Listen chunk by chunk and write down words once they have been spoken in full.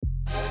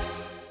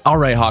All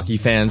right, hockey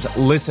fans,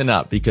 listen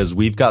up because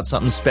we've got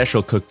something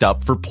special cooked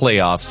up for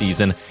playoff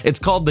season. It's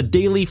called the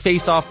Daily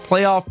Face-Off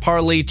Playoff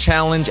Parlay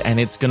Challenge, and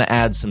it's going to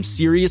add some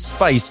serious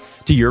spice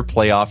to your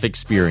playoff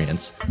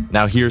experience.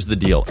 Now, here's the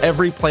deal.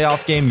 Every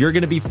playoff game, you're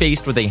going to be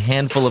faced with a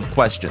handful of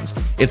questions.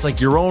 It's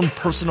like your own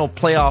personal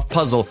playoff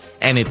puzzle,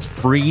 and it's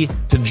free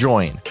to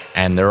join.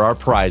 And there are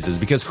prizes,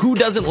 because who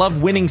doesn't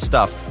love winning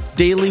stuff?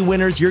 Daily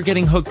winners, you're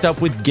getting hooked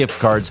up with gift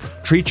cards.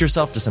 Treat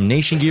yourself to some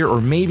Nation gear or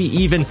maybe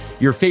even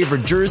your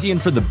favorite jersey.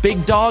 And for the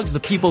big dogs, the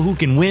people who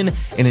can win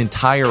an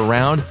entire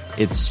round,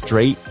 it's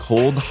straight,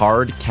 cold,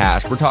 hard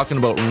cash. We're talking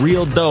about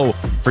real dough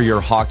for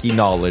your hockey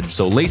knowledge.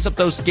 So lace up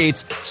those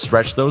skates,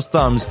 stretch those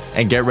thumbs,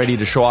 and get ready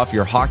to show off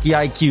your hockey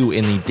IQ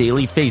in the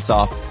Daily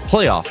Face-Off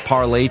Playoff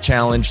Parlay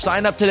Challenge.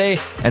 Sign up today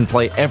and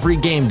play every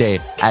game day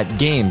at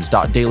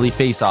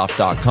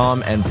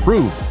games.dailyfaceoff.com and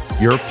prove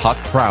your puck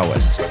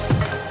prowess.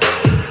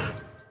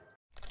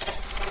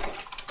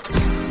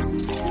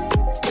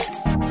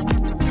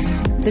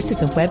 This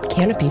is a Web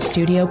Canopy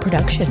Studio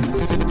production.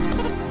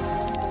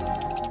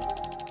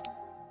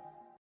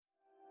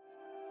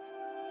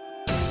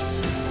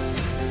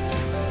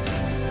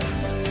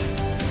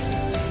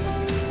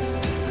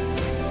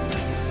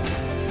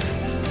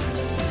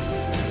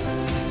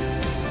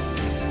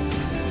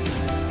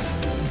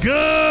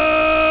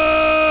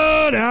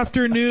 Good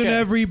afternoon,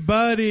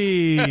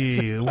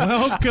 everybody.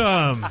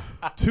 Welcome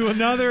to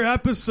another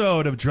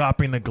episode of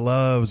Dropping the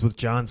Gloves with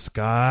John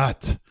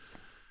Scott.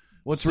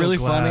 What's really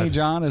funny,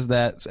 John, is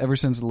that ever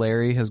since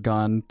Larry has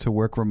gone to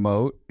work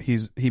remote,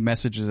 he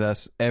messages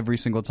us every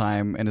single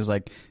time and is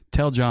like,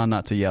 "Tell John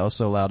not to yell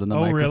so loud in the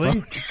microphone."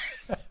 Oh,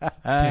 really?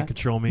 Can't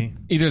control me.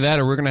 Either that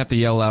or we're going to have to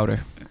yell louder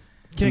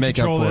to make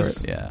up for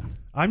it. Yeah.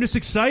 I'm just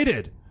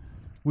excited.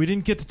 We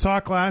didn't get to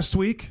talk last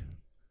week.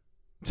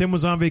 Tim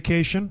was on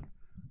vacation.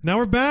 Now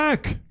we're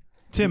back.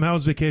 Tim, how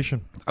was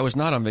vacation? I was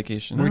not on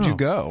vacation. Where'd you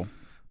go?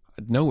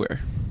 Nowhere.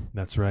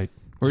 That's right.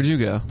 Where'd you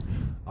go?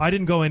 I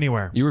didn't go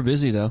anywhere. You were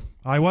busy, though.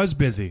 I was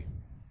busy.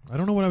 I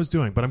don't know what I was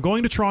doing, but I'm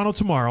going to Toronto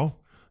tomorrow.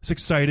 It's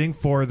exciting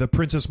for the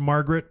Princess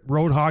Margaret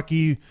Road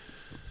Hockey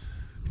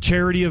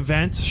charity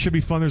event. Should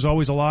be fun. There's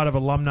always a lot of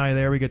alumni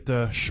there we get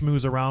to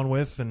schmooze around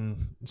with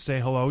and say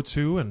hello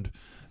to, and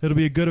it'll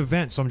be a good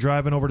event. So I'm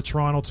driving over to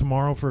Toronto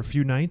tomorrow for a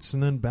few nights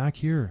and then back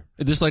here.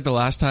 Is this like the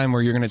last time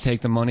where you're going to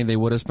take the money they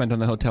would have spent on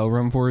the hotel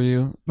room for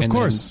you? Of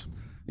course.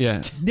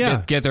 Then,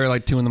 Yeah. Get there at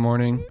like 2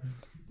 a.m.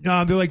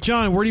 They're like,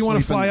 John, where do you want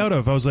to fly out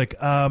of? I was like,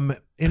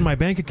 in my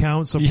bank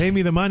account. So pay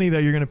me the money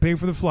that you're going to pay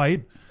for the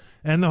flight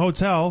and the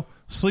hotel.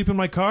 Sleep in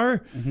my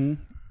car. Mm-hmm.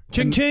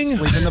 Ching ching.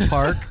 Sleep in the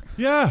park.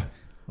 Yeah.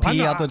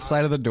 Pee out the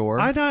side of the door.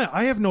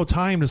 I have no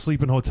time to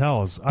sleep in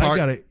hotels. I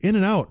got it in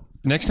and out.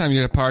 Next time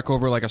you got to park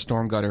over like a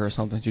storm gutter or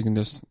something. So you can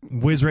just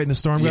whiz right in the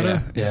storm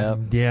gutter. Yeah.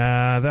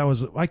 Yeah. That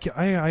was.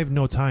 I have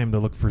no time to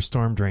look for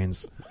storm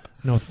drains.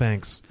 No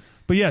thanks.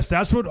 But yes,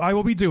 that's what I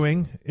will be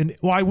doing. And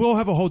I will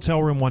have a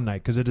hotel room one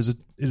night because it is a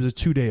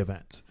 2-day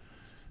event.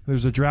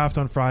 There's a draft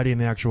on Friday and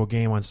the actual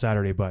game on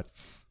Saturday. But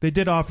they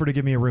did offer to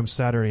give me a room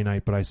Saturday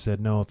night, but I said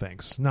no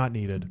thanks, not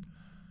needed.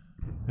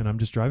 And I'm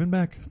just driving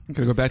back.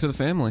 Gotta go back to the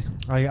family.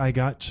 I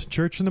got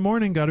church in the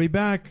morning. Got to be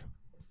back.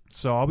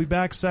 So I'll be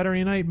back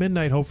Saturday night,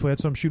 midnight. Hopefully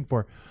that's what I'm shooting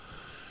for.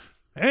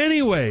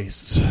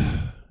 Anyways,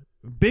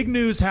 big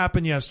news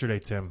happened yesterday,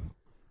 Tim.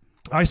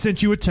 I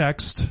sent you a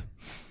text.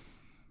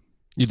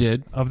 You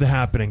did? Of the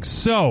happening.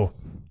 So,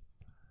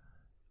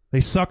 they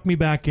sucked me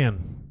back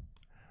in.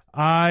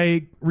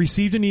 I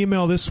received an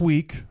email this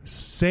week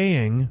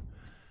saying,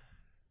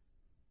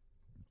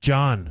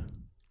 John,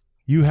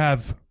 you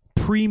have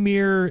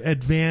premier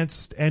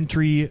advanced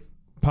entry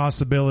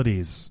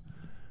possibilities.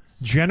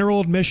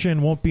 General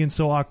admission won't be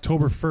until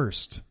October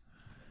 1st.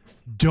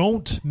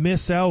 Don't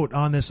miss out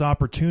on this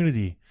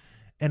opportunity.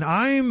 And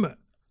I'm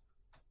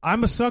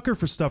a sucker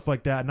for stuff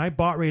like that, and I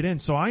bought right in.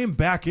 So I am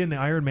back in the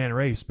Ironman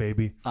race,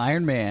 baby.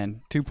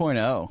 Ironman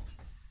 2.0.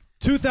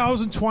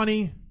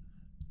 2020.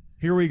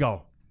 Here we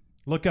go.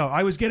 Look out.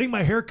 I was getting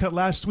my hair cut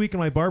last week, and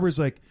my barber's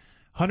like,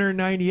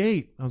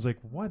 198. I was like,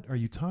 what are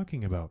you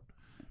talking about?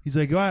 He's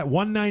like,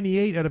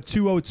 198 out of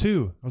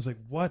 202. I was like,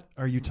 what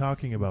are you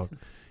talking about?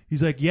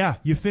 He's like, yeah,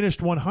 you finished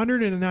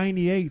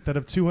 198th out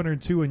of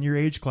 202 in your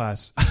age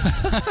class.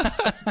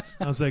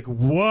 I was like,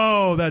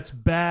 whoa, that's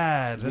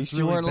bad. That's At least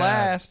really you weren't bad.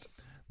 last.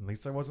 At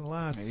least I wasn't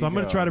last. There So I'm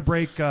going go. to try to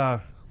break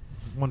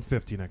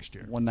 150 next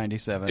year.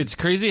 197. It's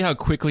crazy how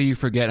quickly you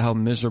forget how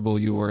miserable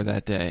you were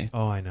that day.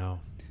 Oh, I know.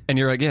 And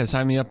you're like, yeah,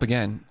 sign me up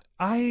again.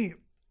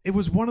 It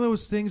was one of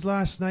those things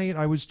last night.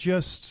 I was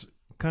just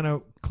kind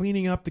of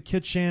cleaning up the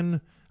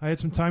kitchen. I had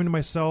some time to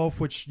myself,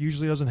 which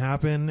usually doesn't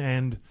happen.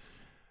 And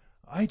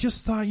I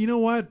just thought, you know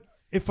what?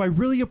 If I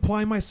really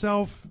apply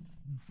myself,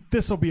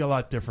 this will be a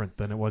lot different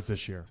than it was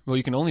this year. Well,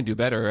 you can only do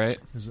better, right?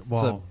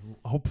 Well,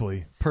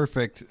 hopefully.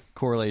 Perfect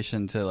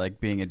correlation to like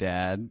being a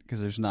dad, because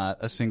there's not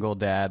a single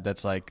dad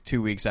that's like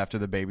 2 weeks after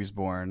the baby's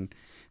born.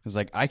 It's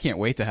like, I can't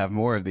wait to have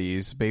more of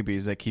these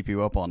babies that keep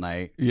you up all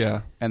night.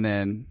 Yeah. And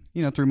then,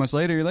 3 months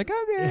later, you're like,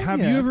 okay.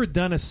 Have you ever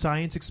done a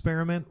science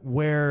experiment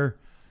where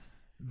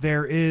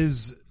there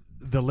is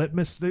the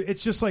litmus.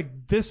 It's just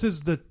like, this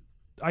is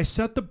I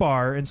set the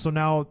bar, and so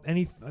now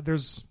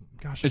it's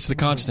the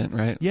constant,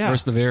 right? Yeah.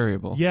 Versus the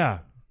variable. Yeah.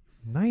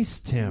 Nice,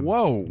 Tim.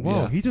 Whoa.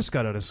 Yeah. He just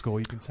got out of school.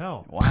 You can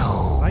tell.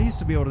 Wow. I used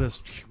to be able to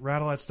just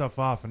rattle that stuff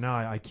off, and now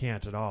I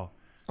can't at all.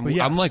 But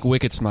I'm like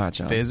wicked smart,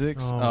 John.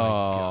 Physics? Oh, my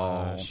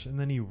gosh. And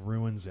then he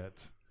ruins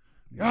it.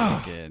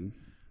 Wicked.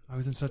 I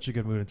was in such a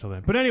good mood until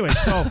then. But anyway,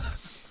 so,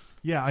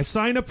 yeah, I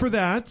signed up for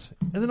that.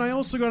 And then I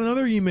also got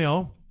another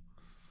email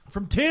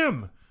from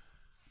Tim.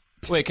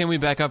 Wait, can we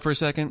back up for a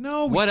second?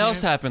 No, we What can't.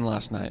 else happened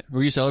last night?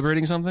 Were you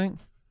celebrating something?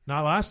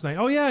 Not last night.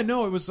 Oh, yeah,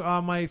 no, it was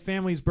my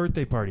family's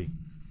birthday party.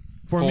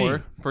 For me.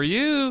 For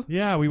you.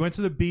 Yeah, we went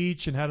to the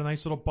beach and had a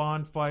nice little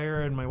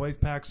bonfire, and my wife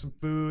packed some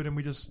food, and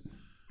we just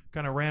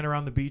kind of ran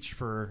around the beach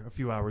for a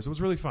few hours. It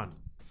was really fun.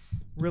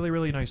 Really,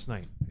 really nice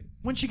night.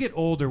 Once you get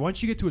older,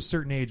 once you get to a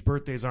certain age,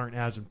 birthdays aren't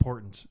as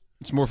important.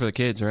 It's more for the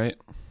kids, right?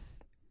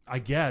 I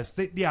guess.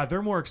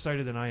 They're more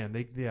excited than I am.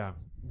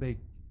 They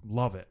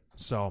love it.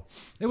 So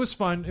it was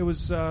fun. It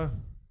was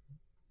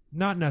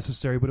not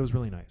necessary, but it was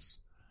really nice.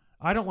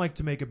 I don't like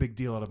to make a big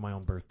deal out of my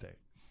own birthday.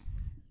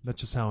 That's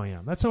just how I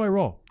am. That's how I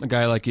roll. A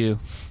guy like you.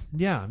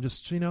 Yeah, I'm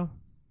just,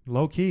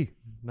 low key.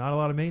 Not a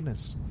lot of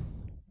maintenance.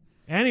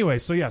 Anyway,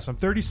 so yes, I'm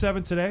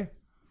 37 today.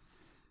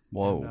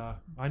 Whoa. And,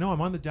 I know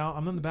I'm on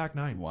the back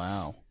nine.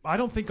 Wow. I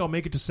don't think I'll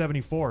make it to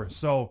 74.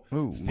 So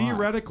Ooh, my.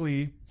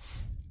 theoretically,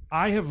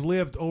 I have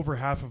lived over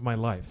half of my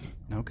life.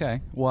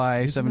 Okay. Why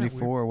Isn't that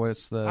 74?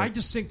 What's the... I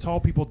just think tall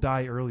people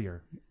die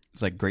earlier.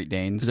 It's like Great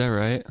Danes. Is that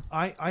right?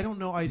 I don't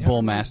know. I Bull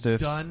haven't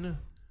Mastiffs. done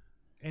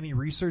any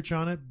research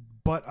on it,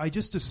 but I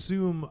just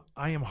assume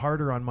I am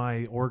harder on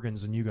my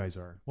organs than you guys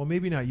are. Well,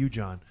 maybe not you,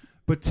 John,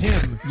 but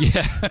Tim.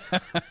 Yeah.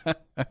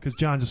 Because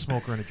John's a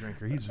smoker and a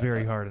drinker. He's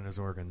very hard on his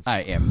organs. I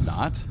am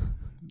not.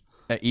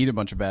 I eat a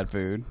bunch of bad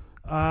food.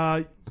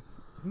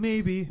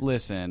 Maybe.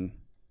 Listen.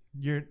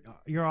 You're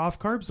off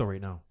carbs though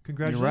right now. You're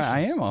Congratulations. right. I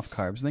am off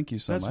carbs. Thank you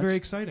so That's much. very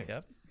exciting.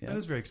 Yep. That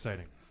is very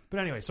exciting. But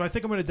anyway, so I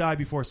think I'm going to die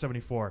before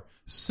 74.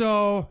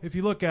 So if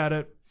you look at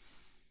it,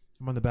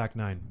 I'm on the back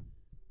nine.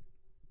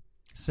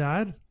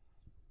 Sad?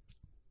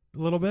 A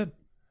little bit.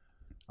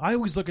 I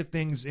always look at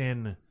things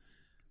in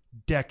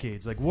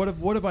decades. Like what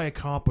have I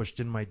accomplished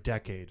in my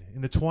decade?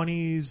 In the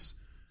 20s,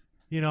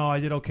 I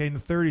did okay. In the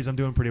 30s, I'm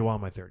doing pretty well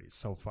in my 30s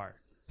so far.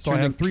 So I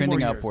have 3 more trending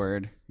years.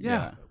 upward.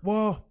 Yeah.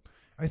 Well,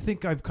 I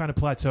think I've kind of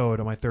plateaued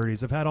in my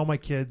 30s. I've had all my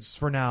kids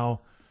for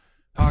now.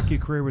 Hockey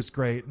career was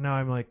great. Now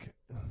I'm like,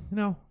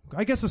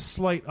 I guess a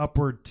slight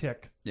upward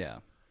tick. Yeah.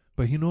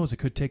 But who knows? It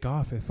could take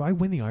off. If I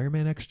win the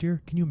Ironman next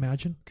year, can you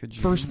imagine? Could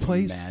you First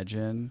place,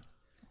 imagine?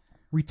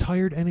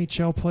 retired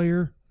NHL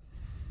player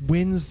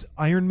wins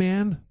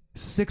Ironman,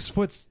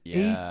 6'8",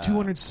 Yeah.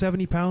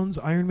 270 pounds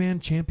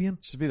Ironman champion.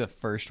 Just be the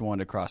first one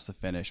to cross the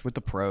finish with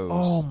the pros.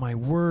 Oh my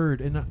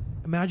word! And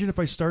imagine if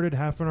I started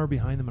half an hour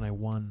behind them and I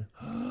won.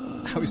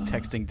 I was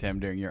texting Tim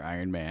during your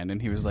Ironman,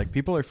 and he was like,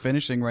 "People are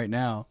finishing right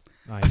now."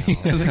 I know.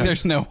 I was like,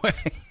 "There's no way."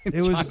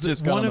 It was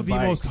just got one on of the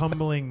bikes. most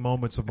humbling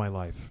moments of my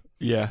life.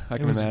 Yeah, I It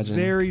can was imagine.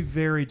 very,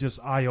 very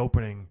just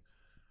eye-opening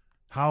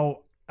how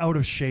out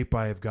of shape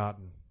I have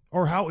gotten,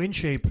 or how in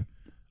shape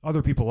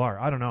other people are.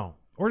 I don't know.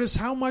 Or just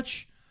how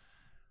much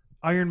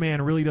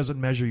Ironman really doesn't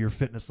measure your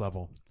fitness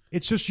level.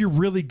 It's just you're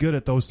really good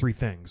at those 3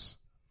 things.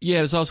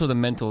 Yeah, it's also the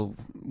mental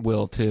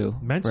will, too.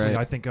 Mentally, right?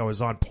 I think I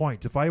was on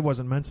point. If I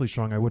wasn't mentally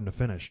strong, I wouldn't have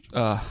finished.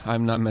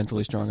 I'm not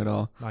mentally strong at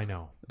all. I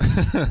know.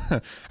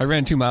 I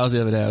ran 2 miles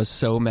the other day. I was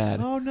so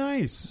mad. Oh,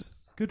 nice.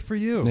 Good for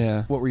you.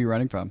 Yeah. What were you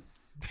running from?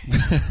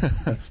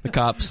 The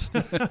cops.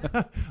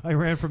 I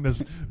ran from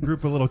this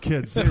group of little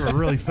kids. They were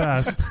really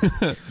fast.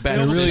 They're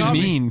really Stop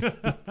me. mean.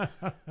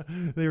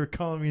 They were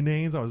calling me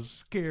names. I was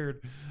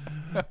scared.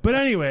 But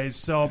anyways,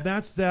 so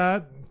that's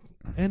that.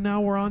 And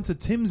now we're on to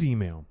Tim's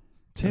email.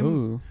 Tim,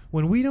 Ooh.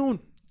 when we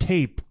don't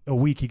tape a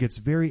week, he gets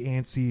very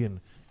antsy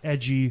and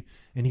edgy,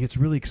 and he gets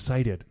really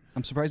excited.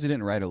 I'm surprised he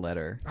didn't write a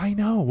letter. I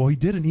know. Well, he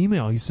did an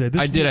email. He said,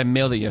 I did. I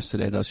mailed it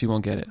yesterday, though, so you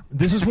won't get it.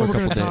 This is what For we're a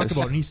going to couple talk days.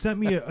 about. And he sent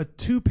me a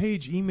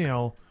 2-page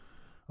email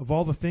of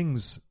all the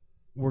things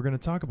we're going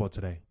to talk about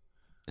today.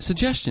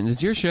 Suggestion.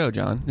 It's your show,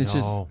 John. It's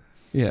just,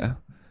 yeah.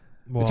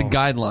 Well, It's a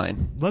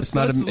guideline. It's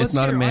not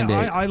a hear- mandate.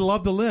 I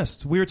love the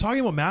list. We were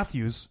talking about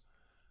Matthews.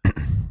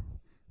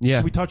 Yeah,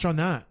 Should we touch on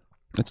that?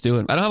 let's do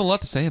it. I don't have a lot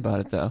to say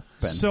about it, though.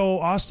 So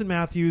Austin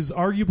Matthews,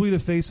 arguably the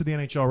face of the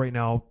NHL right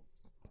now,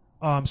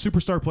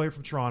 superstar player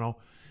from Toronto.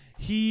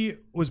 He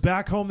was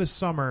back home this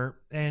summer,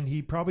 and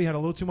he probably had a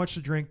little too much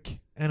to drink.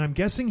 And I'm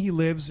guessing he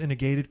lives in a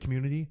gated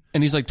community.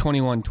 And he's like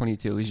 21,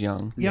 22. He's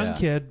young. Young Yeah.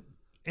 kid.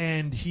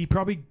 And he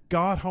probably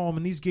got home.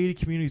 In these gated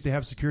communities, they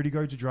have security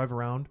guards to drive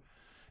around.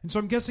 And so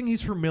I'm guessing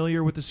he's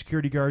familiar with the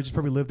security guards. He's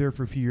probably lived there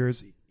for a few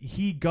years.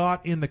 He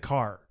got in the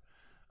car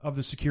of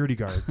the security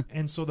guard.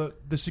 And so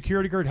the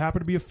security guard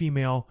happened to be a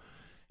female.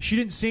 She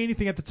didn't say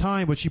anything at the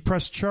time, but she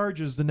pressed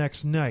charges the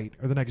next night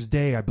or the next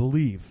day, I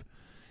believe.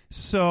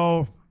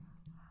 So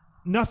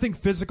nothing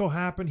physical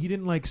happened. He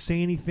didn't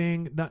say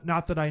anything,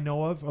 not that I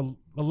know of.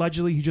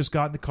 Allegedly, he just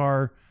got in the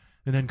car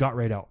and then got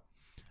right out.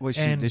 Was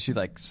And- did she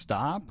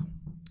stop?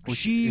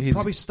 She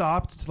probably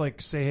stopped to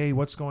like say, "Hey,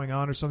 what's going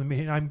on?" or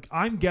something.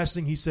 I'm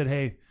guessing he said,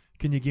 "Hey,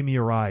 can you give me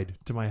a ride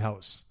to my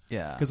house?"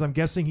 Yeah. Because I'm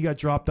guessing he got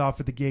dropped off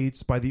at the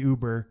gates by the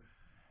Uber,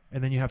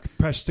 and then you have to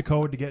press the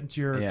code to get into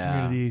your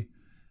community.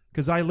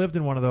 Because I lived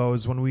in one of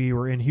those when we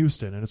were in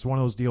Houston, and it's one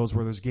of those deals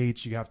where there's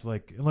gates. You have to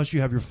like, unless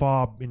you have your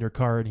fob in your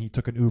car, and he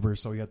took an Uber,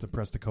 so you have to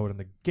press the code on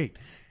the gate.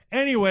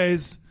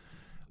 Anyways,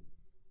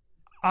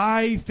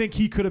 I think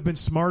he could have been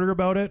smarter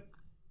about it,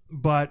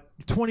 but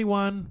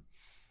 21.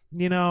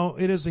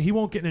 It is. He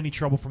won't get in any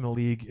trouble from the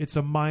league. It's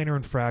a minor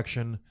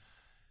infraction.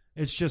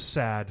 It's just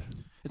sad.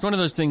 It's one of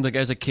those things, like,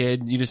 as a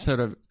kid, you just sort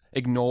of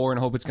ignore and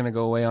hope it's going to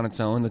go away on its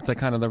own. That's like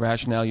kind of the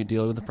rationale you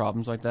deal with the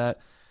problems like that.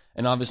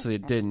 And obviously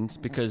it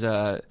didn't, because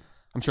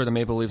I'm sure the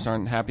Maple Leafs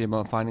aren't happy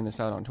about finding this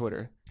out on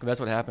Twitter. Because that's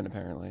what happened,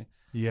 apparently.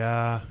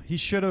 Yeah, he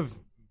should have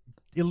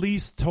at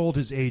least told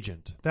his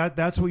agent.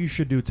 That's what you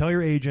should do. Tell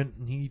your agent,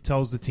 and he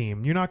tells the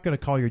team. You're not going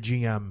to call your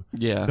GM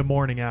the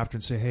morning after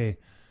and say, "Hey,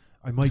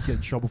 I might get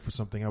in trouble for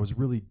something. I was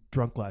really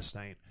drunk last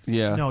night."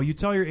 Yeah. No, you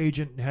tell your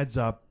agent, heads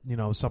up,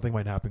 something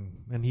might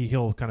happen, and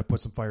he'll kind of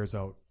put some fires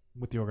out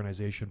with the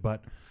organization.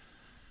 But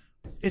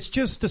it's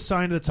just a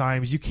sign of the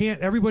times. You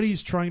can't.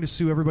 Everybody's trying to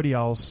sue everybody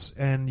else,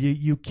 and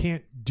you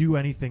can't do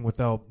anything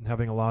without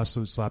having a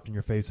lawsuit slapped in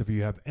your face if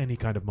you have any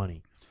kind of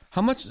money.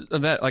 How much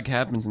of that like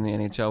happens in the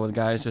NHL with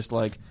guys just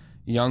like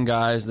young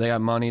guys? They got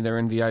money. They're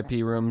in VIP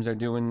rooms. They're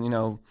doing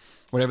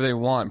whatever they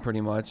want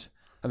pretty much.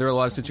 Are there a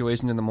lot of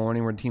situations in the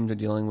morning where teams are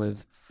dealing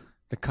with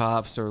the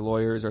cops or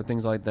lawyers or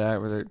things like that,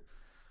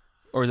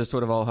 or is it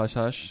sort of all hush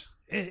hush?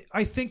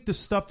 I think the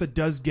stuff that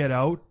does get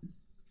out,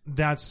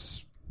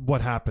 that's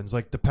what happens.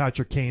 Like the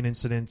Patrick Kane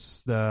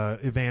incidents, the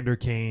Evander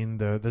Kane,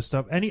 the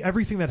stuff.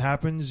 Everything that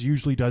happens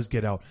usually does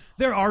get out.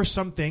 There are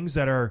some things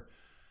that are,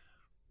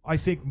 I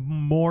think,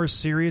 more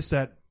serious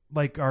that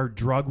like are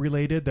drug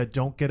related that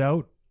don't get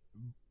out,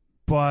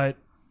 but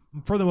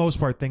for the most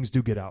part, things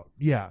do get out.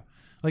 Yeah,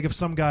 like if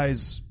some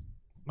guy's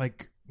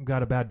like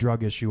got a bad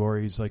drug issue or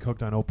he's like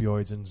hooked on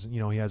opioids and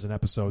he has an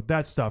episode,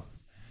 that stuff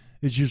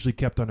is usually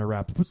kept under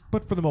wraps.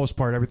 But for the most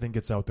part, everything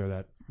gets out there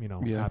that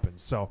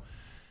happens. So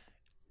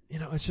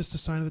it's just a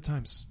sign of the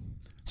times.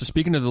 So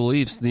speaking of the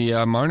Leafs,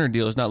 the Marner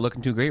deal is not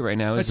looking too great right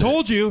now. I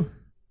told you.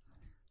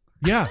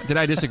 Yeah. Did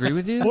I disagree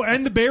with you? Well,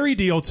 and the Barry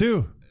deal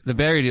too. The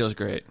Barry deal is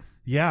great.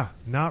 Yeah,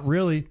 not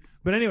really.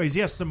 But anyways,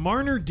 yes, the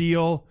Marner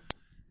deal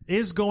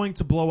is going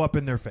to blow up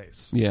in their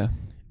face. Yeah.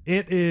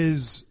 It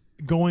is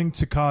going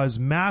to cause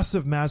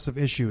massive, massive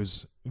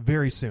issues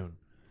very soon.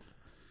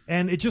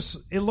 And it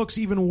looks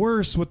even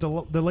worse with the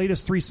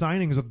latest three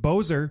signings with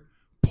Bozer,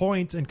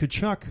 Point, and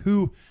Tkachuk,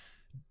 who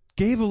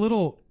gave a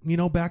little,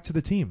 back to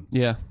the team.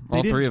 Yeah,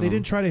 all three of them. They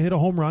didn't try to hit a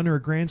home run or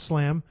a grand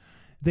slam.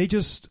 They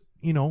just,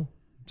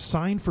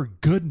 signed for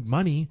good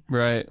money.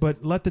 Right.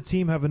 But let the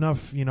team have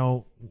enough,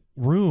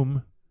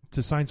 room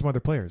to sign some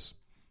other players.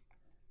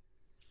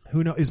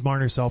 Who knows? Is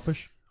Marner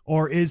selfish?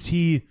 Or is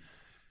he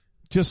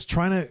just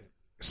trying to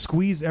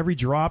squeeze every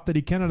drop that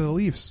he can out of the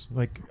Leafs?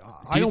 Like,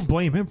 I don't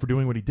blame him for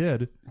doing what he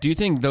did. Do you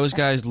think those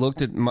guys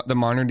looked at the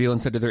Marner deal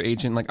and said to their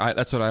agent, like,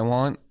 that's what I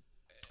want?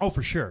 Oh,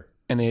 for sure.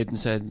 And the agent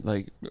said,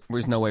 like,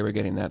 there's no way we're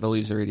getting that. The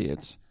Leafs are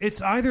idiots.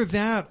 It's either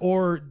that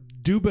or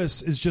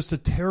Dubas is just a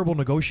terrible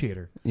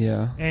negotiator.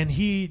 Yeah. And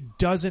he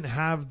doesn't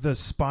have the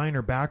spine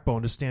or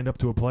backbone to stand up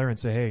to a player and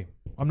say, "Hey,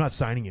 I'm not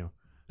signing you.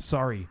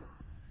 Sorry.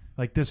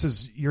 Like,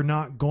 you're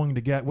not going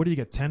to get, what do you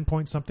get, 10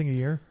 point something a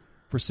year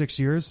for 6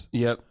 years?"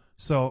 Yep.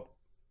 So,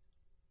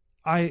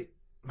 it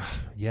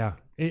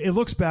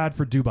looks bad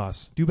for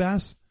Dubas.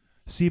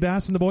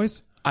 Seabass and the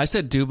boys? I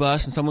said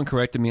Dubas, and someone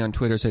corrected me on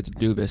Twitter, said it's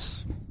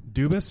Dubas.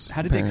 Dubas?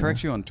 How did they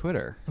correct you on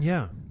Twitter?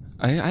 Yeah.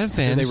 I have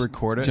fans. Did they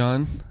record it,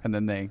 John? And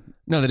then they...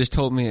 No, they just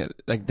told me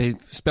it. Like, they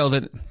spelled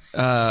it...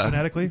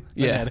 Phonetically?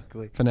 Yeah.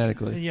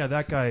 Phonetically. And yeah,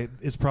 that guy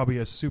is probably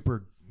a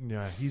super...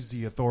 Yeah, he's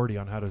the authority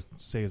on how to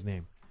say his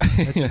name.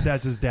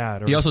 That's his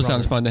dad. Or he also his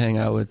sounds fun to hang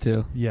out with,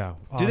 too. Yeah.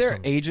 Awesome. Do their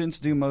agents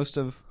do most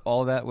of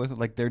all that with,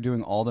 like, they're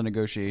doing all the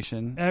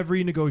negotiation?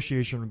 Every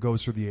negotiation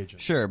goes through the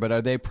agent. Sure, but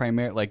are they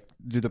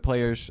do the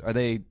players, are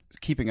they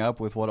keeping up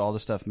with what all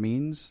this stuff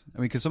means? I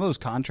mean, because some of those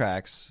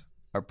contracts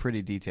are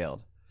pretty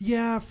detailed.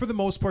 Yeah, for the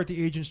most part,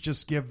 the agents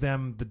just give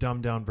them the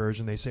dumbed down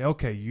version. They say,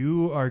 "Okay,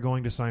 you are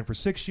going to sign for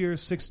 6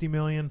 years, $60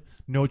 million,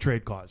 no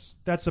trade clause."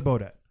 That's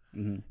about it.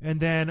 Mm-hmm. And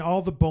then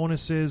all the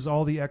bonuses,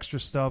 all the extra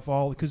stuff,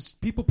 because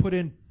people put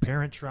in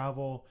parent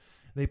travel,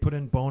 they put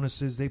in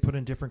bonuses, they put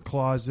in different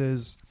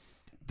clauses.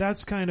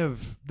 That's kind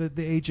of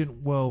the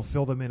agent will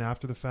fill them in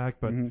after the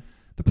fact, but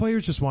the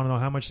players just want to know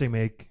how much they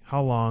make,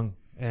 how long,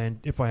 and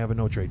if I have a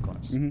no trade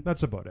clause. Mm-hmm.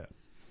 That's about it.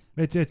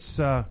 It's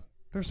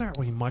there's not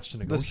really much to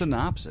negotiate. The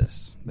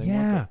synopsis. They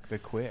want the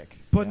quick.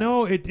 But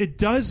no, it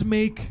does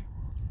makes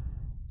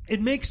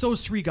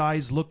those three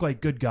guys look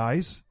like good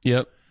guys.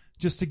 Yep.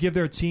 Just to give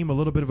their team a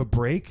little bit of a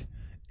break.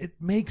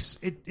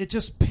 It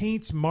just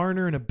paints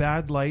Marner in a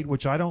bad light,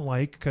 which I don't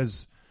like,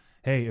 because,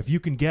 hey, if you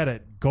can get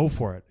it, go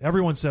for it.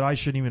 Everyone said I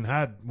shouldn't even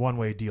had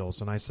one-way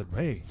deals, and I said,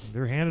 hey,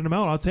 they're handing them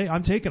out.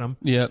 I'm taking them.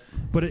 Yep.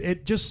 But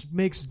it just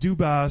makes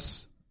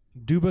Dubas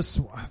Dubas,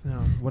 no,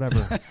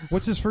 whatever.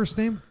 What's his first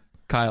name?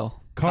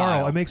 Kyle.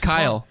 Carl. It makes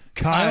Kyle.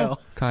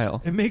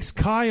 Kyle. It makes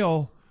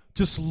Kyle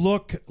just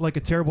look like a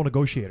terrible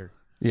negotiator.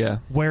 Yeah.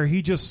 Where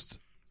he just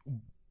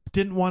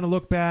didn't want to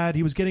look bad.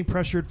 He was getting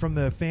pressured from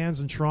the fans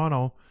in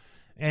Toronto.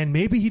 And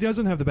maybe he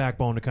doesn't have the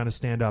backbone to kind of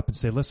stand up and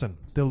say, listen,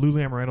 the Lou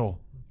Lamoriello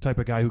type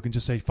of guy who can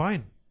just say,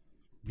 fine,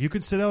 you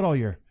can sit out all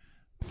year.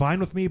 Fine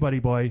with me, buddy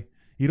boy.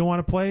 You don't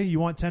want to play? You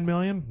want $10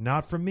 million?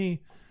 Not from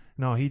me.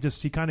 No, he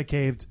kind of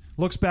caved.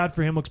 Looks bad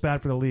for him, looks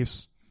bad for the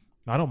Leafs.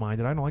 I don't mind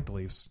it. I don't like the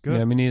Leafs. Good.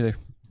 Yeah, me neither.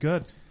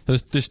 Good.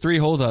 There's 3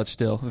 holdouts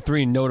still. The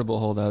 3 notable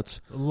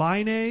holdouts.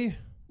 Laine.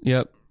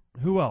 Yep.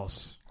 Who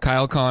else?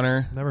 Kyle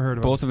Connor. Never heard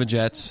of both him. of the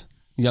Jets.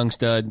 Young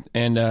stud.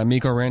 And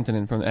Mikko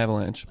Rantanen from the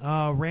Avalanche.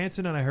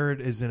 Rantanen, I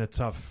heard, is in a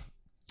tough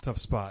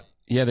spot.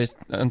 Yeah,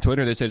 on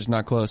Twitter they said it's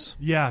not close.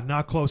 Yeah,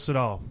 not close at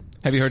all.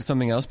 Have you heard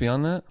something else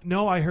beyond that?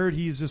 No, I heard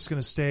he's just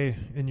going to stay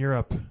in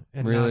Europe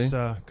and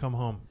not come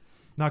home.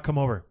 Not come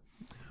over.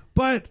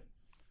 But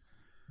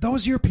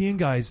those European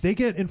guys, they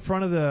get in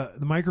front of the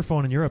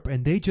microphone in Europe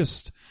and they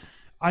just,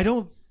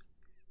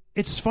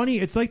 it's funny.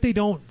 It's like they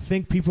don't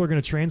think people are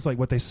going to translate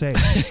what they say.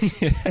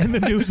 And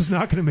the news is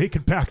not going to make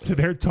it back to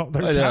their town.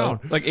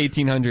 Like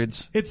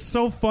 1800s. It's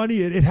so funny.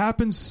 It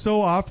happens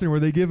so often where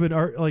they give an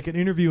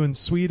interview in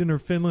Sweden or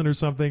Finland or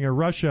something or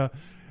Russia.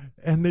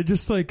 And they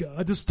just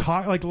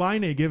talk like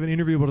Laine gave an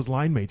interview about his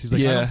line mates. He's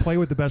like, I don't play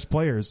with the best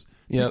players.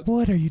 Like,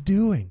 what are you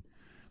doing?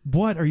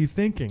 What are you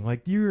thinking?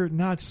 Like, you're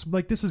not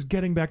like, this is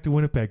getting back to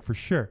Winnipeg for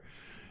sure.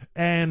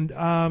 And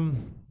I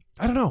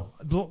don't know.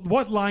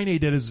 What Laine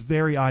did is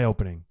very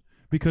eye-opening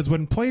because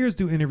when players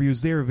do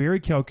interviews, they are very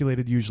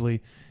calculated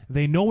usually.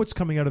 They know what's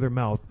coming out of their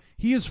mouth.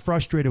 He is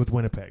frustrated with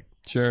Winnipeg.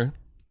 Sure.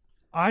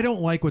 I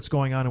don't like what's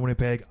going on in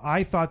Winnipeg.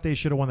 I thought they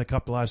should have won the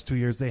Cup the last 2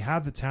 years. They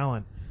have the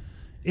talent.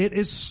 It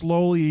is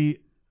slowly,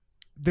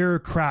 there are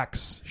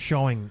cracks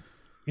showing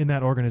in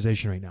that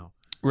organization right now.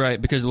 Right,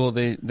 because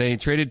they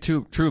traded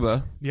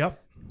Trouba.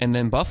 Yep. And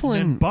then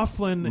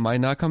Byfuglien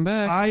might not come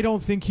back. I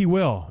don't think he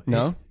will.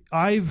 No?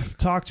 I've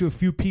talked to a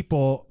few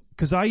people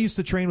because I used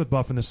to train with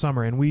Buff in the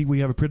summer, and we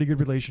have a pretty good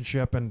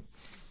relationship. And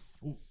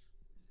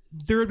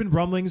there had been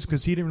rumblings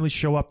because he didn't really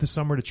show up this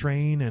summer to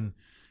train, and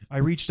I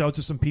reached out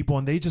to some people,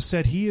 and they just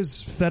said he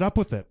is fed up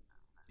with it.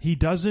 He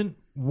doesn't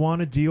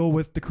want to deal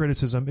with the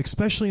criticism,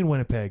 especially in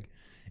Winnipeg,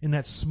 in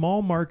that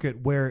small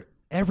market where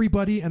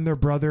everybody and their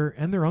brother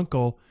and their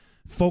uncle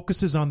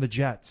focuses on the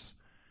Jets.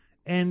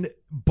 And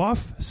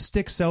Buff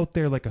sticks out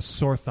there like a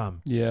sore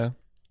thumb. Yeah.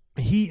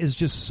 He is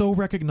just so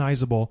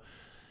recognizable.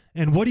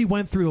 And what he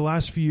went through the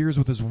last few years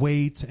with his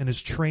weight and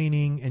his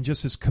training and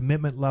just his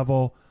commitment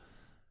level,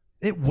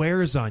 it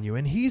wears on you.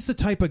 And he's the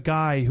type of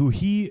guy who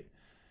he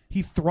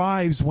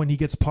thrives when he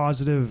gets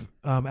positive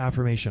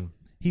affirmation.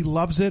 He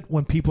loves it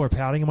when people are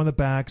patting him on the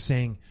back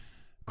saying,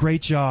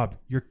 great job,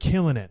 you're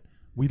killing it,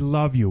 we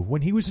love you.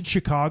 When he was in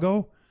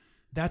Chicago,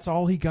 that's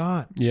all he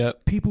got.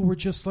 Yep. People were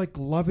just like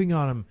loving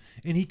on him.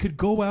 And he could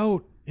go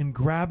out and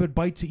grab a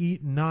bite to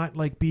eat and not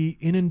like be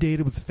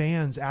inundated with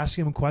fans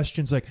asking him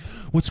questions like,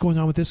 what's going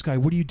on with this guy?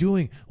 What are you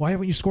doing? Why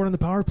haven't you scored on the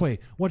power play?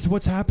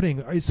 What's happening?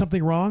 Is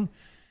something wrong?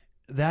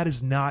 That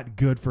is not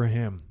good for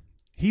him.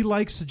 He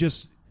likes to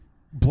just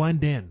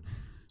blend in.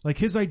 Like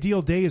his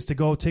ideal day is to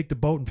go take the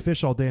boat and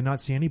fish all day and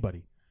not see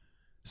anybody.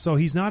 So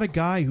he's not a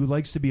guy who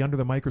likes to be under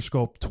the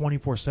microscope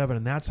 24/7,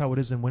 and that's how it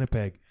is in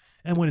Winnipeg.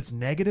 And when it's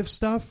negative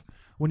stuff,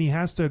 when he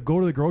has to go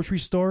to the grocery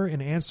store and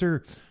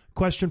answer a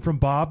question from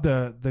Bob,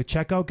 the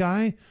checkout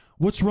guy,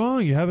 what's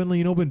wrong? You haven't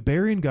been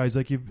burying guys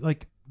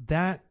like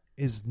that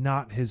is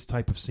not his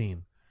type of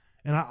scene.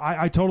 And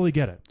I totally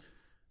get it.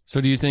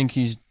 So do you think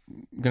he's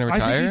going to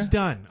retire? I think he's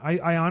done.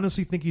 I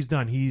honestly think he's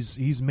done.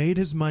 He's made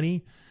his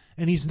money.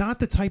 And he's not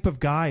the type of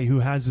guy who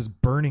has this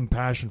burning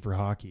passion for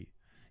hockey.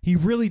 He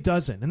really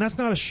doesn't. And that's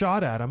not a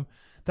shot at him.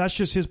 That's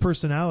just his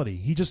personality.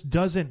 He just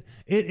doesn't.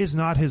 It is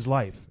not his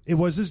life. It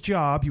was his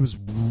job. He was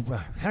a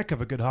heck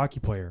of a good hockey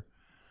player.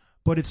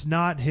 But it's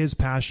not his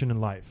passion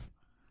in life.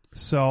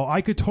 So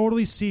I could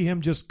totally see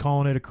him just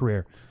calling it a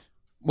career.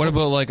 What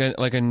about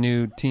like a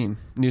new team,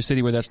 new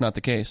city where that's not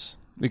the case?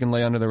 We can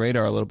lay under the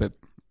radar a little bit,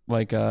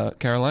 like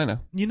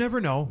Carolina. You never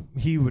know.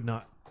 He would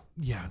not.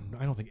 Yeah,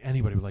 I don't think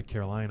anybody would like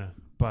Carolina.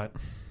 But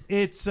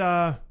it's,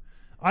 I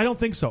don't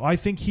think so. I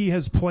think he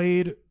has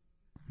played,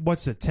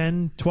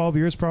 10, 12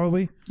 years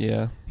probably?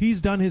 Yeah.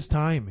 He's done his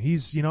time.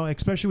 He's,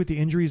 especially with the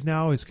injuries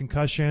now, his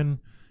concussion,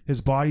 his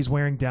body's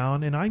wearing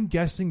down. And I'm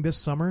guessing this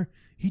summer,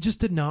 he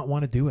just did not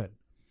want to do it.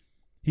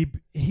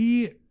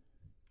 He's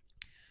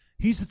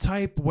the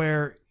type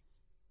where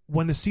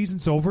when the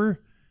season's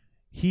over,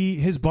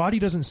 his body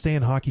doesn't stay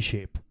in hockey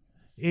shape.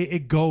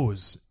 It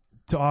goes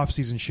to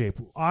off-season shape.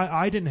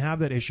 I didn't have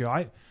that issue.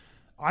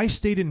 I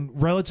stayed in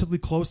relatively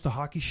close to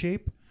hockey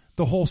shape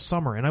the whole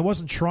summer, and I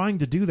wasn't trying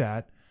to do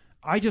that.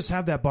 I just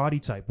have that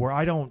body type where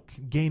I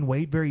don't gain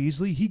weight very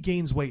easily. He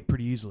gains weight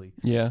pretty easily.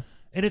 Yeah.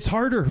 And it's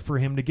harder for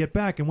him to get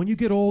back. And when you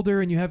get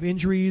older and you have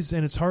injuries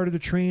and it's harder to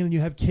train and you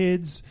have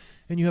kids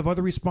and you have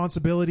other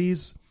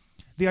responsibilities,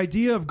 the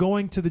idea of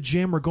going to the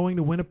gym or going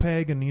to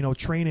Winnipeg and,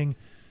 training,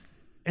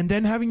 And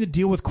then having to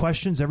deal with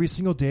questions every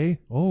single day.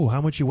 Oh,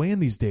 how much you weighing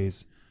these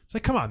days? It's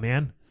like, come on,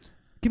 man.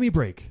 Give me a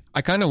break.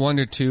 I kind of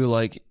wonder, too,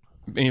 like,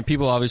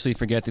 people obviously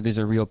forget that these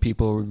are real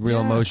people with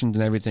real emotions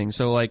and everything.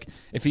 So, like,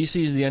 if he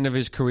sees the end of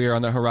his career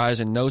on the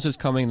horizon, knows it's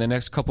coming in the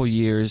next couple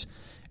years,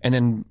 and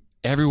then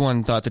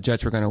everyone thought the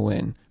Jets were going to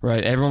win,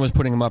 right? Everyone was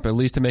putting him up at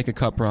least to make a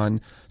cup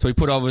run. So he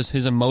put all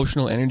his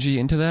emotional energy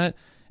into that.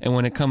 And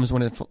when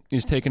it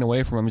is taken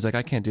away from him, he's like,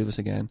 I can't do this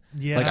again.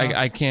 Yeah.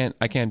 Like,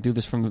 I can't do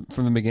this from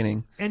the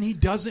beginning. And he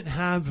doesn't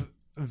have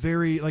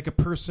a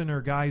person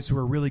or guys who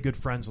are really good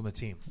friends on the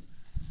team.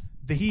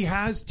 He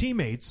has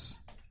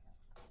teammates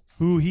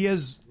who he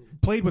has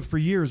played with for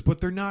years, but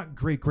they're not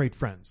great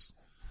friends.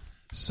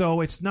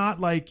 So it's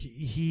not like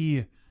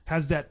he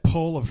has that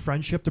pull of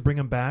friendship to bring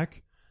him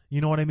back.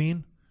 You know what I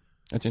mean?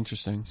 That's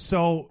interesting.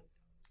 So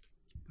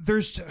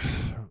there's,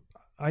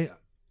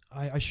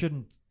 I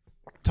shouldn't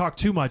talk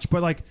too much,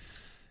 but like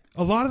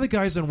a lot of the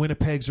guys on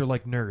Winnipegs are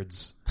like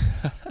nerds,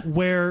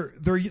 where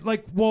they're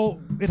like,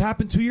 well, it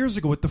happened 2 years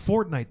ago with the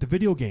Fortnite, the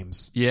video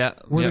games,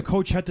 where the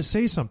coach had to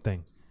say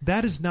something.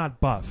 That is not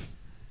Buff.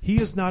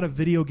 He is not a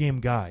video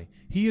game guy.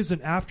 He is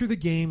an after the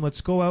game,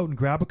 let's go out and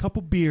grab a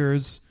couple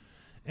beers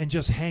and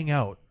just hang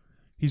out.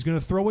 He's going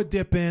to throw a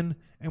dip in,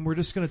 and we're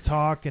just going to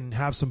talk and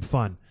have some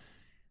fun.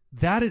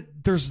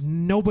 There's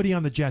nobody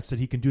on the Jets that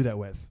he can do that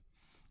with.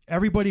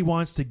 Everybody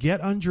wants to get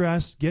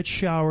undressed, get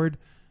showered,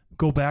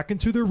 go back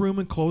into their room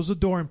and close the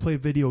door and play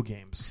video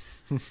games.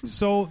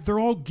 So they're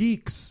all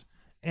geeks,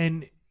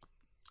 and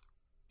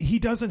he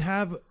doesn't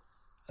have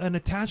an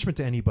attachment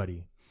to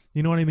anybody.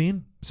 You know what I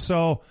mean?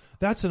 So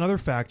that's another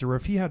factor where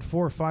if he had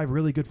 4 or 5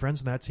 really good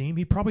friends on that team,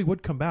 he probably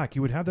would come back. He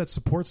would have that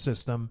support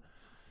system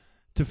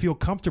to feel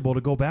comfortable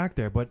to go back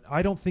there. But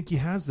I don't think he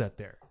has that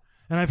there.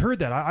 And I've heard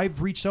that.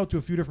 I've reached out to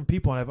a few different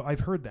people, and I've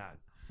heard that.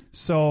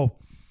 So,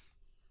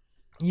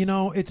 you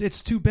know,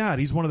 it's too bad.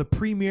 He's one of the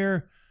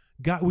premier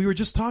guys. We were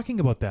just talking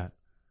about that.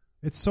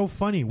 It's so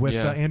funny with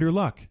Andrew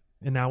Luck,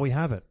 and now we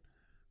have it.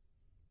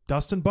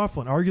 Dustin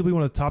Byfuglien, arguably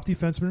one of the top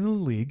defensemen in the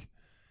league,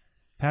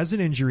 has an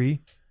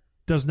injury,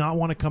 does not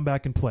want to come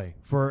back and play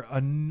for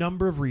a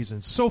number of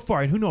reasons. So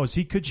far, and who knows,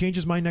 he could change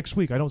his mind next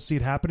week. I don't see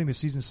it happening. The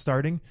season's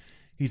starting.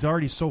 He's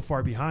already so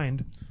far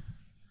behind.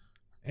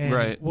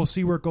 And we'll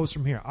see where it goes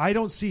from here. I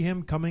don't see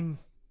him coming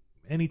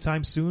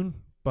anytime soon,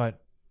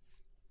 but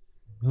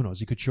who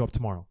knows? He could show up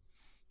tomorrow.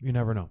 You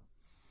never know.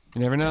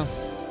 You never know.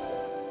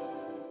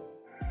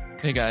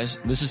 Hey guys,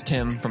 this is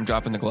Tim from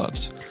Dropping the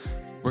Gloves.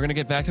 We're going to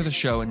get back to the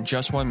show in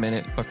just 1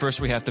 minute, but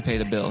first we have to pay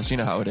the bills. You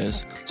know how it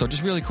is. So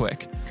just really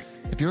quick.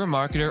 If you're a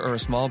marketer or a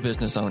small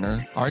business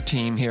owner, our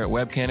team here at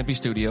Web Canopy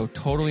Studio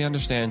totally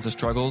understands the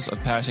struggles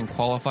of passing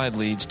qualified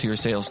leads to your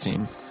sales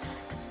team.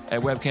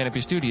 At Web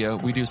Canopy Studio,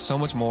 we do so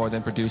much more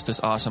than produce this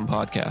awesome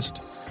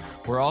podcast.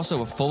 We're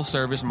also a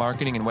full-service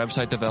marketing and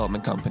website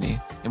development company,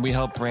 and we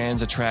help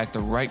brands attract the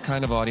right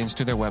kind of audience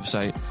to their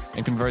website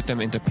and convert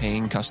them into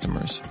paying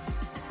customers.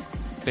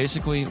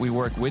 Basically, we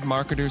work with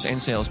marketers and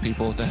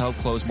salespeople to help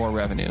close more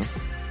revenue.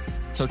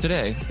 So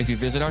today, if you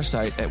visit our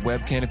site at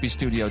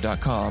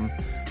webcanopystudio.com,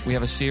 we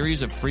have a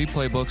series of free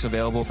playbooks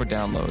available for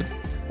download,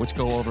 which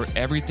go over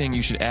everything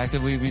you should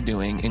actively be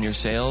doing in your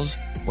sales,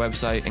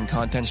 website, and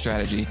content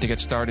strategy to get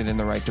started in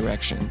the right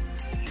direction.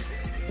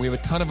 We have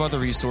a ton of other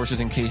resources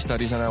and case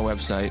studies on our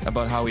website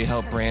about how we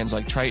help brands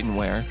like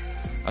Tritonwear,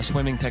 a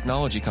swimming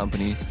technology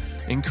company,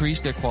 increase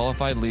their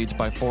qualified leads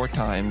by 4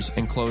 times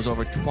and close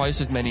over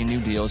twice as many new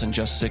deals in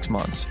just 6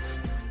 months.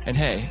 And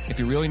hey, if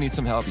you really need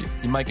some help,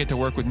 you might get to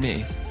work with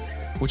me,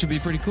 which would be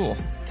pretty cool.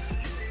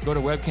 Go to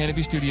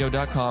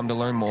webcanopystudio.com to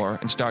learn more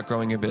and start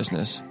growing your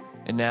business.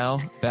 And now,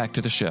 back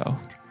to the show.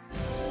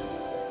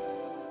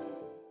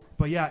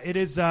 But yeah, it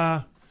is.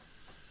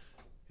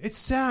 It's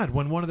sad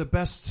when one of the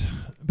best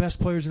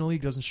players in the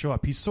league doesn't show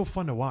up. He's so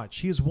fun to watch.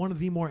 He is one of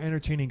the more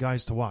entertaining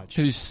guys to watch.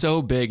 He's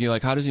so big. You're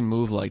like, how does he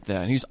move like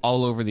that? He's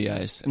all over the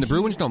ice. And the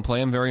Bruins don't play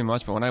him very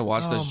much, but when I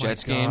watch those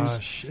Jets games,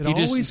 it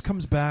always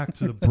comes back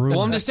to the Bruins.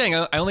 Well, I'm just saying,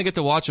 I only get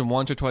to watch him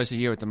once or twice a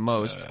year at the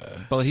most.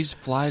 But he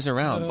flies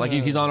around. Like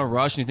he's on a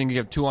rush, and you think you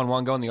have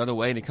 2-on-1 going the other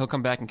way, and he'll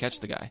come back and catch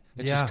the guy.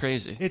 It's just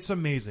crazy. It's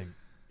amazing.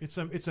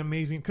 It's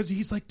amazing because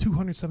he's like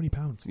 270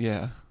 pounds.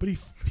 Yeah, but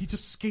he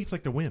just skates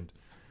like the wind.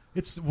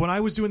 It's when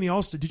I was doing the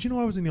All-Star. Did you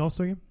know I was in the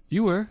All-Star game?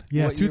 You were?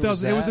 Yeah,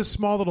 2000. It was a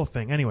small little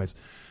thing. Anyways,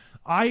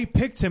 I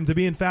picked him to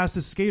be in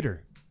fastest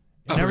skater,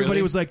 and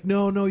everybody was like,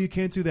 "No, you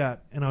can't do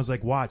that." And I was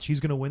like, "Watch,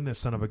 he's going to win this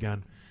son of a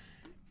gun."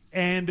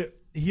 And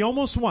he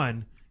almost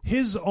won.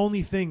 His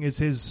only thing is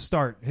his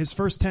start. His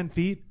first 10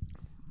 feet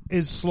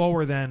is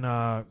slower than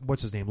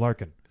what's his name,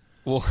 Larkin.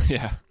 Well,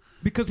 yeah.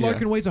 Because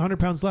Larkin weighs 100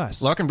 pounds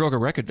less. Larkin broke a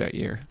record that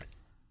year.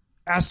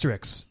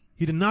 Asterisk.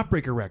 He did not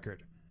break a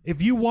record. If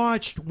you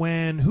watched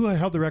who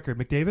held the record?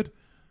 McDavid?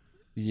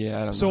 Yeah, I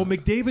don't know. So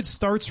McDavid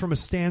starts from a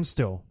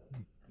standstill.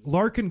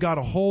 Larkin got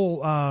a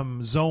whole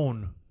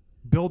zone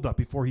build-up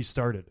before he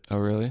started. Oh,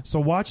 really? So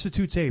watch the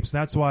 2 tapes.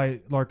 That's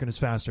why Larkin is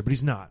faster, but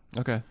he's not.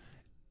 Okay.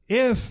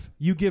 If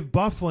you give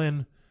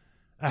Byfuglien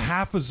a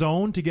half a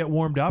zone to get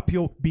warmed up,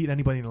 he'll beat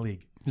anybody in the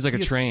league. He's like a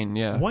train,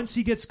 yeah. Once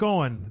he gets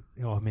going,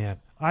 oh man,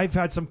 I've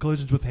had some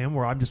collisions with him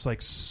where I'm just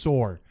like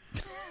sore.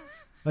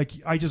 Like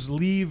I just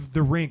leave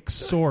the rink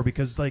sore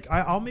because like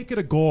I'll make it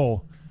a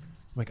goal.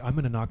 I'm like, I'm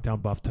going to knock down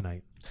Buff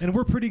tonight. And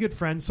we're pretty good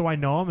friends, so I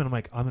know him, and I'm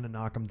like, I'm going to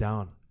knock him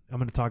down. I'm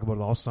going to talk about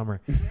it all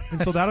summer.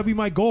 And so that'll be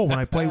my goal when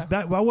I play.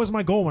 That was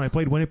my goal when I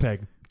played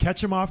Winnipeg.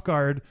 Catch him off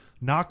guard,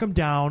 knock him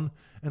down,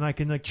 and I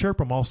can like chirp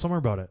him all summer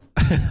about it.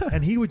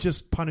 And he would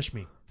just punish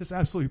me. Just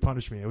absolutely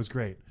punish me. It was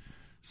great.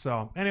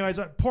 So anyways,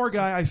 poor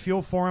guy. I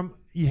feel for him.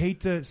 You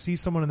hate to see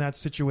someone in that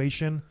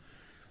situation.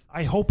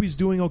 I hope he's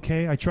doing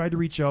okay. I tried to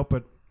reach out,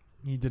 but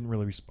he didn't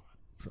really respond.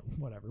 So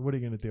whatever. What are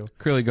you going to do?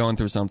 Clearly going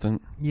through something.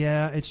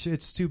 Yeah,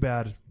 it's too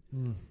bad.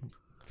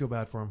 Feel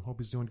bad for him. Hope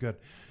he's doing good.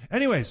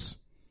 Anyways,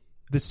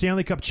 the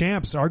Stanley Cup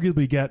champs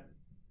arguably get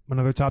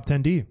another top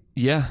 10 D.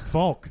 Yeah.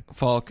 Falk.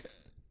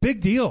 Big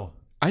deal.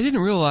 I didn't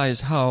realize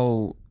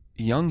how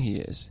young he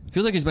is. It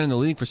feels like he's been in the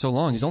league for so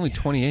long. He's only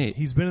 28.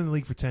 He's been in the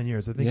league for 10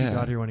 years. I think he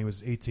got here when he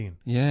was 18.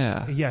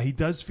 Yeah. Yeah, he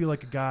does feel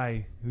like a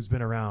guy who's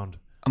been around.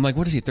 I'm like,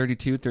 what is he,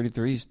 32,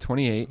 33? He's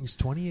 28. He's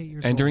 28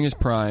 years old. And during his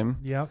prime.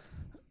 Yep.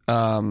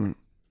 And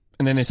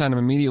then they signed him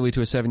immediately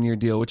to a 7-year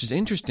deal, which is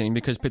interesting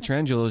because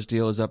Pietrangelo's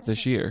deal is up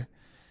this year.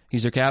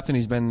 He's their captain.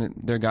 He's been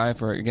their guy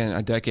for, again,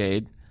 a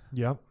decade.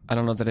 Yep. I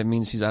don't know if that it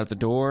means he's out the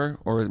door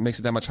or it makes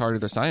it that much harder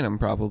to sign him,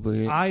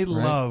 probably. I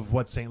love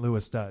what St.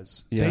 Louis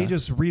does. Yeah. They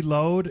just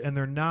reload, and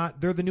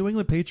they're the New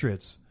England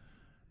Patriots.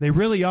 They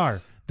really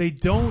are. They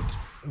don't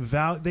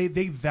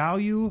they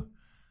value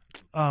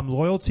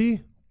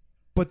loyalty,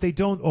 but they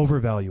don't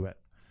overvalue it.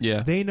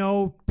 Yeah. They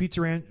know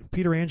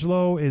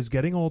Pietrangelo is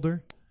getting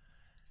older,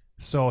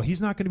 so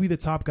he's not going to be the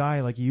top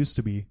guy like he used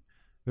to be.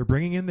 They're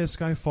bringing in this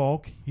guy,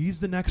 Falk. He's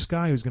the next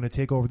guy who's going to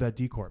take over that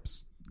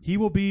D-Corps. He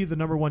will be the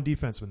number one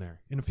defenseman there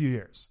in a few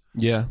years.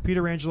 Yeah.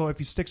 Pietrangelo, if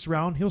he sticks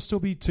around, he'll still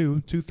be 2,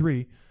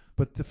 3,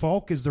 but the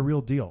Falk is the real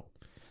deal.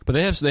 But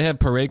they have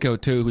Parayko,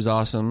 too, who's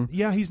awesome.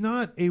 Yeah, he's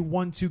not a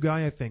 1-2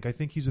 guy, I think. I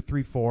think he's a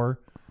 3-4.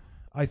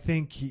 I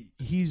think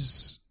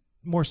he's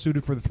more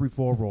suited for the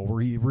 3-4 role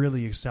where he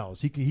really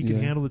excels. He can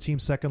handle the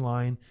team's second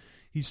line.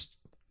 He's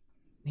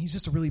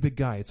just a really big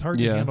guy. It's hard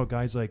to handle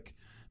guys like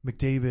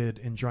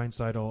McDavid and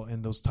Draisaitl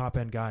and those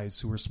top-end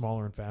guys who are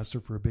smaller and faster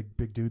for a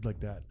big dude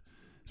like that.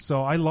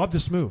 So I love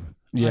this move.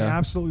 Yeah. I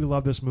absolutely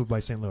love this move by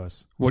St.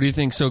 Louis. What do you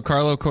think? So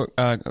Carlo,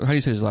 how do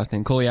you say his last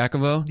name?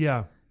 Koliakovo?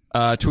 Yeah.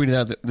 Tweeted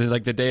out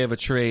the day of a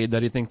trade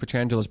that he thinks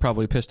Pietrangelo is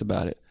probably pissed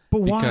about it.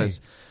 But why?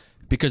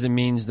 Because it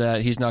means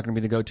that he's not going to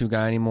be the go-to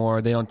guy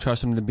anymore. They don't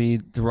trust him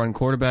to run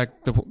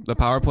quarterback, the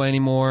power play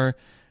anymore.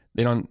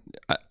 They don't.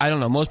 I don't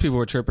know. Most people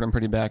were chirping him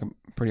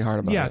pretty hard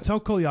about it. Yeah,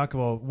 tell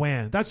Koliakovo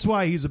when. That's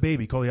why he's a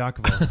baby,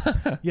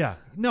 Koliakovo. Yeah.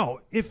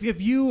 No, if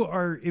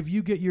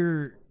you get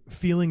your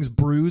feelings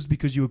bruised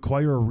because you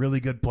acquire a really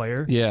good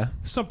player,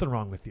 something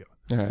wrong with you.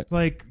 All right.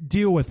 Like,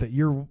 deal with it.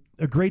 You're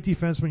a great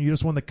defenseman. You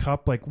just won the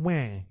cup. Like,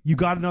 you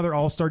got another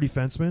all-star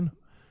defenseman.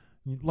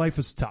 Life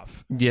is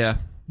tough. Yeah.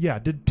 Yeah.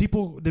 Did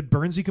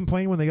Bernsey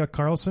complain when they got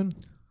Carlson?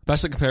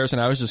 That's the comparison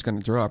I was just going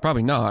to draw.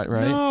 Probably not,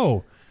 right?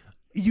 No.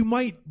 You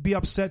might be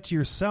upset to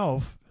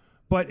yourself,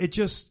 but it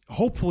just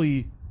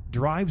hopefully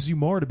drives you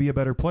more to be a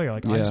better player.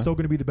 Like, I'm still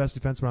going to be the best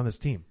defenseman on this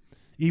team.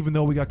 Even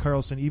though we got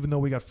Carlson, even though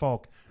we got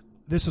Falk,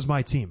 this is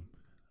my team.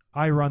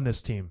 I run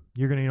this team.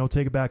 You're going to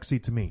take a back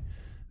seat to me.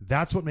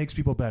 That's what makes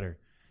people better.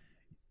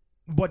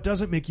 What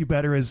doesn't make you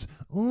better is,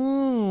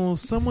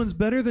 someone's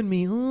better than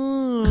me.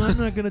 I'm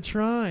not going to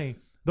try.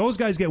 Those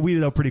guys get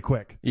weeded out pretty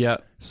quick. Yeah.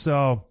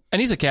 So,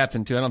 and he's a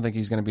captain too. I don't think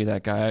he's going to be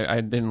that guy.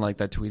 I didn't like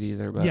that tweet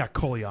either. But yeah,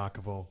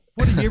 Koliakovo.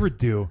 What did he ever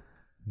do?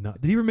 No.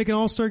 Did he ever make an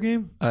All-Star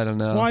game? I don't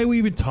know. Why are we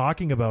even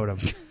talking about him?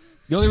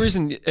 The only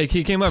reason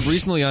he came up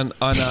recently on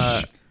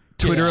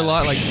Twitter a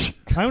lot. Like,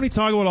 I only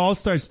talk about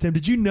All-Stars, Tim.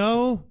 Did you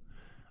know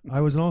I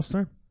was an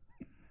All-Star?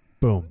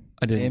 Boom.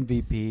 I didn't.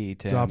 MVP,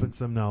 Tim. Dropping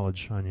some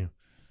knowledge on you.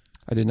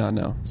 I did not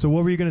know. So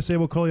what were you going to say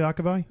about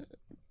Koliakovo?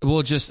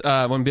 Well, just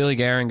when Billy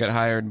Guerin got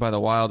hired by the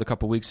Wild a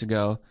couple weeks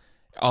ago,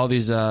 all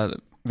these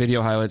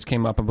video highlights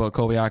came up about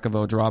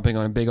Koliakovo dropping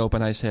on a big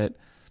open ice hit,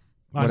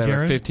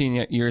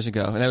 15 years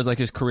ago. And that was like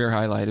his career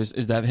highlight,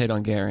 is that hit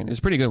on Guerin. It was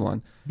a pretty good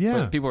one. Yeah.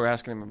 But people were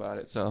asking him about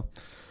it, so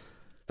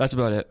that's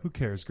about it. Who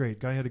cares? Great.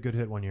 Guy had a good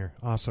hit one year.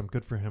 Awesome.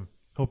 Good for him.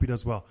 Hope he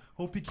does well.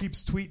 Hope he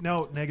keeps tweeting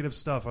out negative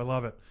stuff. I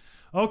love it.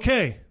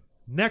 Okay.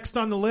 Next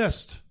on the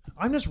list.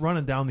 I'm just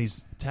running down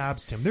these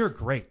tabs, Tim. They're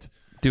great.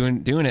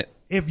 Doing it.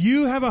 If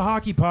you have a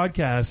hockey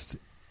podcast,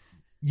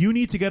 you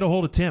need to get a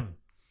hold of Tim.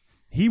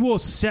 He will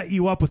set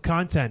you up with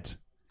content.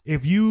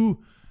 If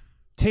you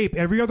tape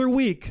every other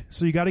week,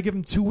 so you got to give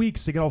him 2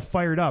 weeks to get all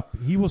fired up,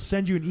 he will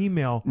send you an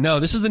email. No,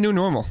 this is the new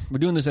normal. We're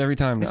doing this every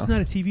time now. Isn't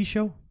that a TV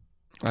show?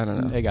 I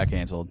don't know. They got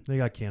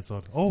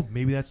canceled. Oh,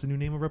 maybe that's the new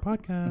name of our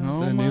podcast.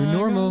 Oh, the new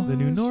normal. The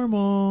new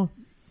normal.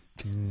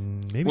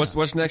 Maybe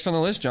What's next on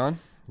the list, John?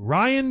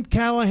 Ryan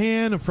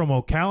Callahan from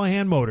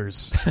O'Callahan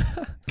Motors.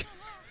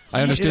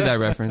 I understood that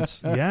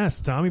reference.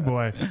 Yes, Tommy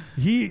boy.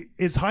 He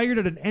is hired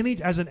at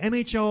as an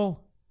NHL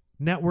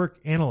network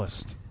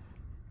analyst.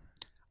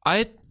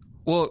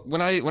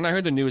 When I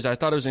heard the news, I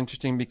thought it was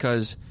interesting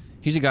because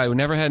He's a guy who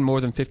never had more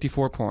than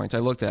 54 points. I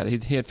looked at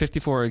it. He had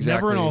 54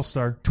 exactly. Never an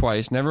All-Star.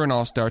 Twice. Never an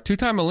All-Star.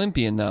 2-time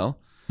Olympian, though.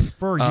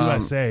 For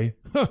USA.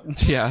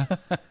 Yeah.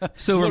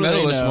 Silver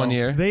medalist one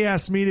year. They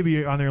asked me to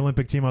be on their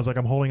Olympic team. I was like,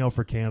 I'm holding out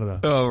for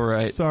Canada. Oh,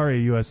 right. Sorry,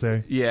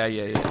 USA.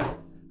 Yeah.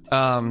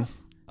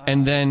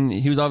 And then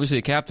he was obviously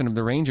a captain of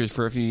the Rangers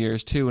for a few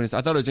years, too. And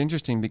I thought it was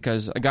interesting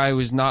because a guy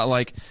who's not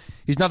like,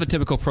 he's not the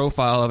typical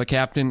profile of a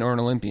captain or an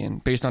Olympian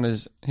based on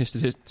his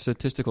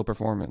statistical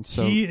performance.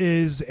 So he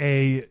is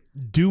a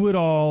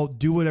do-it-all,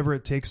 do whatever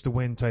it takes to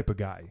win type of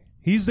guy.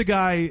 He's the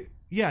guy,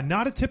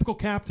 not a typical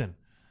captain.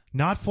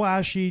 Not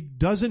flashy,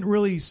 doesn't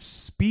really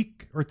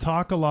speak or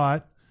talk a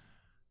lot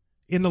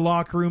in the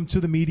locker room to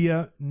the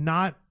media.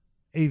 Not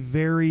a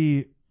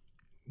very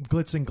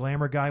glitz and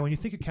glamour guy. When you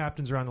think of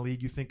captains around the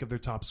league, you think of their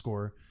top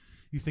scorer.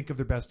 You think of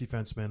their best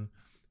defenseman.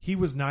 He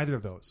was neither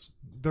of those.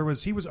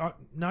 He was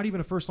not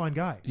even a first-line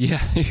guy. Yeah,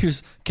 he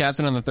was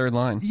captain on the third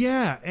line.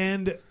 Yeah,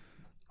 and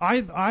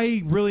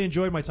I really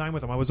enjoyed my time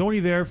with him. I was only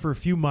there for a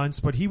few months,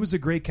 but he was a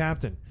great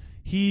captain.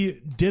 He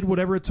did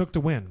whatever it took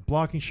to win,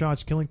 blocking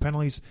shots, killing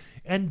penalties,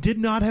 and did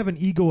not have an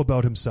ego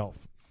about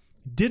himself.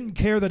 Didn't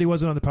care that he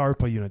wasn't on the power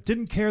play unit.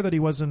 Didn't care that he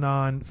wasn't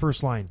on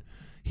first line.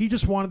 He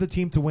just wanted the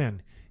team to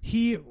win.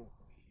 He's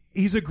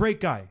a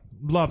great guy.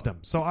 Loved him.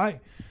 So I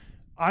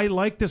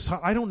like this.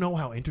 I don't know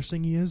how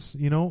interesting he is,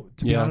 to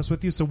be honest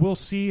with you. So we'll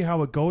see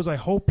how it goes. I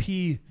hope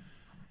he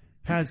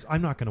has.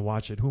 I'm not going to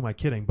watch it. Who am I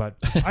kidding? But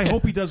I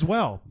hope he does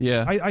well.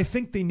 Yeah. I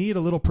think they need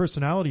a little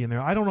personality in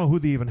there. I don't know who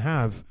they even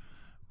have.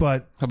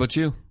 But how about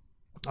you?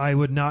 I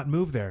would not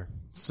move there.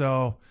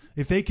 So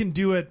if they can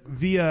do it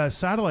via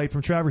satellite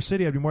from Traverse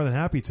City, I'd be more than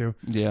happy to.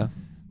 Yeah.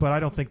 But I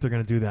don't think they're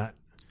going to do that.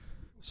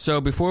 So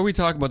before we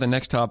talk about the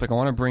next topic, I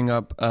want to bring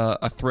up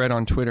a thread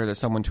on Twitter that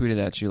someone tweeted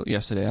at you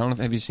yesterday. I don't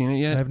know. Have you seen it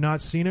yet? I have not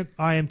seen it.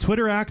 I am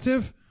Twitter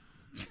active.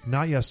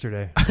 Not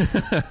yesterday.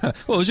 Well,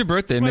 it was your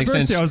birthday. It makes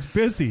sense. I was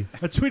busy.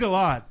 I tweet a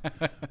lot,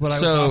 but I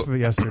was off of it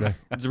yesterday.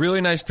 It's a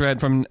really nice thread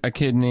from a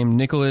kid named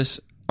Nicholas.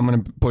 I'm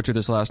going to butcher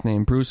this last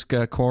name.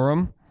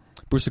 Brusacorum.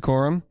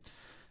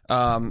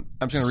 I'm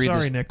just going to read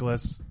this. Sorry,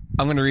 Nicholas.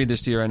 I'm going to read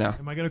this to you right now.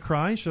 Am I going to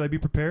cry? Should I be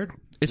prepared?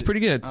 It's pretty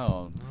good.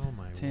 Oh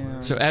my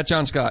Tim. So at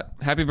John Scott,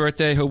 happy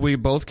birthday. Hope we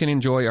both can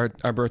enjoy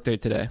our birthday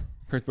today.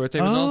 Her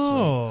birthday was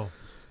also.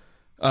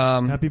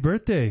 Happy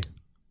birthday.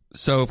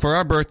 So for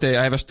our birthday,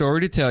 I have a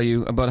story to tell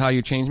you about how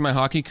you changed my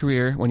hockey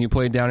career when you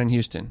played down in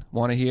Houston.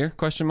 Want to hear? ?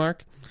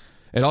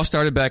 It all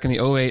started back in the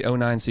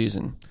 08-09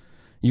 season.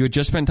 You had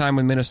just spent time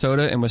with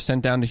Minnesota and was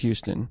sent down to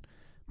Houston.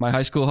 My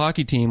high school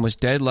hockey team was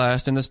dead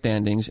last in the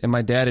standings, and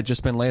my dad had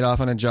just been laid off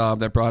on a job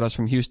that brought us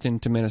to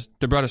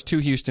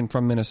Houston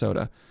from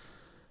Minnesota.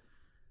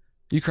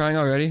 You crying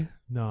already?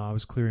 No, I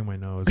was clearing my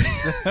nose.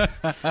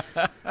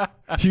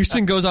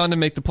 Houston goes on to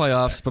make the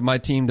playoffs, but my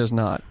team does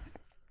not.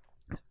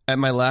 At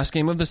my last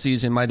game of the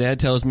season, my dad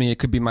tells me it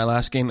could be my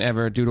last game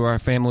ever due to our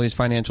family's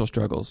financial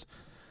struggles.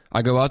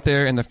 I go out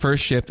there, and the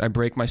first shift, I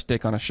break my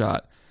stick on a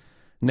shot.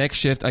 Next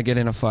shift, I get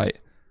in a fight.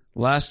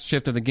 Last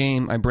shift of the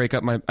game, I break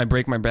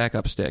my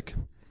backup stick.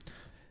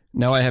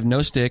 Now I have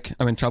no stick,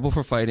 I'm in trouble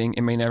for fighting,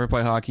 and may never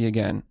play hockey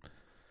again.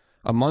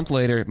 A month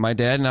later, my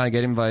dad and I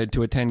get invited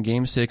to attend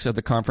Game 6 of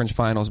the conference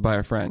finals by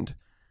a friend.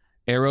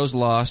 Arrows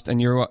lost,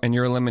 and you're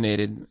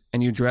eliminated,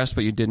 and you dressed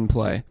but you didn't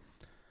play.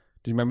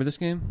 Do you remember this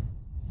game?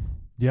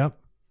 Yep.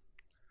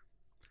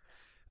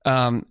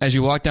 As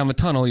you walk down the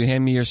tunnel, you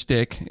hand me your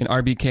stick, an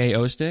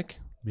RBKO stick.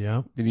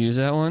 Yeah. Did you use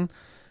that one?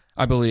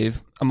 I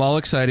believe. I'm all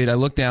excited. I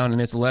look down,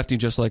 and it's a lefty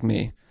just like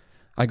me.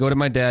 I go to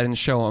my dad and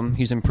show him.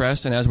 He's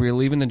impressed, and as we are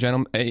leaving,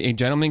 a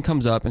gentleman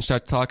comes up and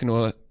starts talking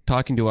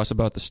to us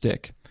about the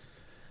stick.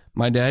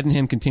 My dad and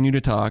him continue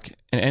to talk,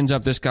 and ends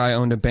up this guy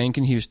owned a bank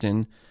in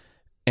Houston,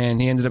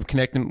 and he ended up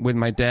connecting with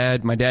my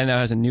dad. My dad now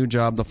has a new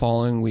job the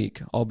following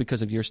week, all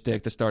because of your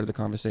stick that started the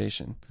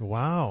conversation.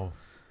 Wow.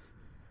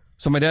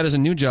 So my dad has a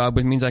new job,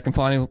 which means I can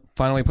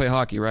finally play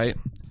hockey, right?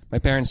 My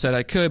parents said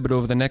I could, but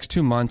over the next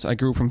 2 months, I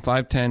grew from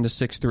 5'10" to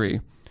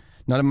 6'3".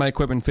 None of my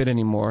equipment fit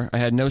anymore. I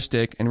had no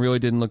stick and really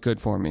didn't look good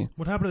for me.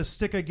 What happened to the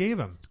stick I gave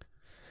him?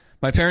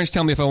 My parents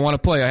tell me if I want to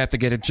play, I have to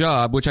get a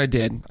job, which I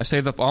did. I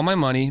saved up all my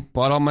money,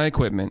 bought all my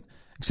equipment,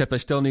 except I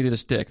still needed a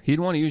stick. He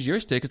didn't want to use your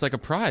stick. It's like a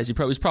prize. He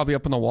was probably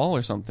up on the wall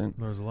or something.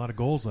 There was a lot of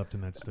goals left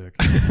in that stick.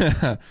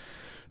 So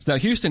now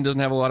Houston doesn't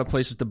have a lot of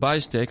places to buy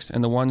sticks,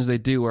 and the ones they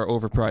do are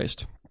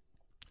overpriced.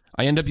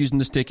 I end up using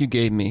the stick you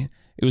gave me.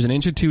 It was an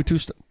inch or two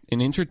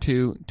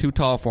too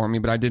tall for me,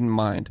 but I didn't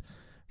mind.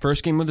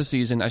 First game of the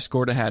season, I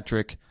scored a hat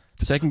trick.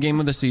 Second game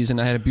of the season,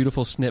 I had a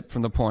beautiful snip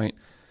from the point.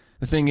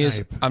 The thing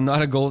is, I'm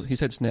not a goal. He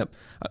said snip.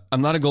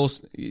 I'm not a goal.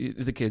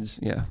 The kids,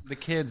 yeah. The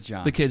kids,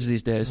 John. The kids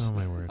these days. Oh,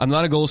 my word. I'm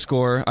not a goal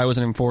scorer. I was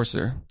an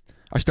enforcer.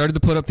 I started to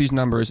put up these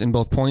numbers in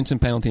both points and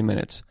penalty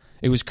minutes.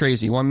 It was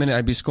crazy. 1 minute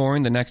I'd be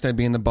scoring, the next I'd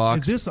be in the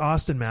box. Is this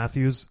Austin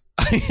Matthews?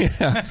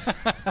 Yeah.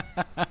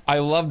 I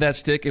love that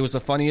stick. It was the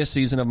funniest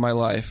season of my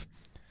life.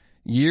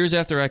 Years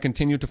after I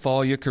continued to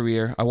follow your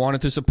career, I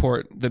wanted to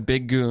support the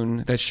big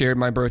goon that shared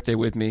my birthday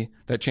with me,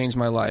 that changed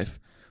my life.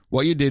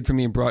 What you did for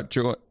me brought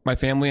joy, my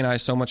family and I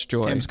so much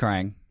joy. Tim's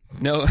crying.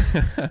 No,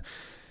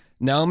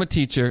 Now I'm a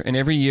teacher, and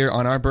every year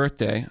on our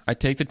birthday, I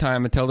take the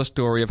time to tell the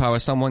story of how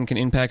someone can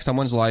impact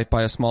someone's life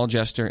by a small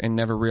gesture and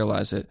never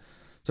realize it.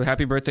 So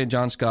happy birthday,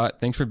 John Scott.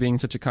 Thanks for being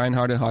such a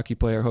kind-hearted hockey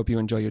player. Hope you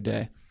enjoy your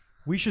day.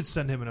 We should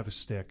send him another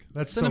stick.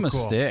 That's Send so him a cool.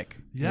 stick.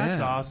 Yeah, that's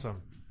Yeah.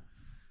 awesome.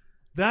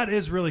 That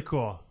is really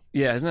cool.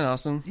 Yeah, isn't that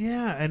awesome?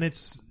 Yeah, and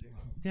it's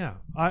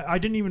I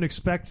didn't even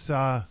expect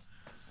that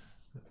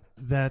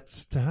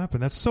to happen.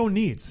 That's so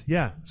neat.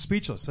 Yeah,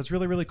 speechless. That's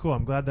really, really cool.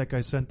 I'm glad that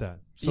guy sent that.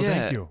 So Yeah.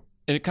 thank you.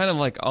 And it kind of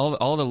like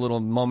all the little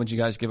moments you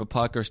guys give a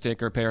puck or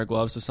stick or a pair of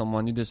gloves to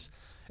someone, it's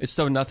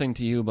so nothing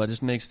to you, but it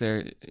just makes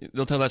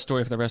they'll tell that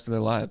story for the rest of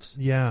their lives.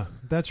 Yeah,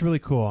 that's really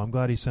cool. I'm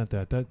glad he sent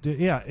that.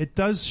 It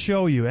does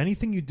show you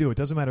anything you do. It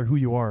doesn't matter who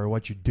you are or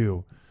what you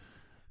do.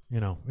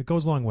 It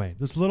goes a long way.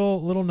 This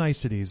little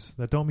niceties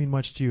that don't mean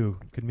much to you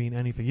could mean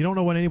anything. You don't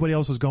know what anybody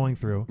else was going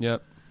through.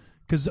 Yep.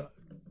 Because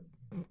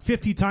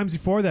 50 times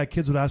before that,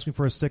 kids would ask me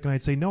for a stick, and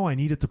I'd say, no, I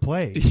need it to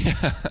play.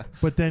 Yeah.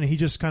 But then he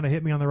just kind of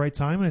hit me on the right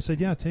time, and I said,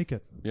 yeah, take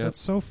it. Yep. That's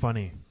so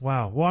funny.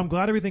 Wow. Well, I'm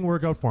glad everything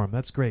worked out for him.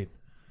 That's great.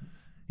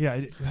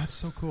 Yeah, that's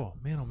so cool.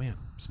 Man, oh, man.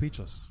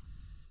 Speechless.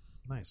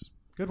 Nice.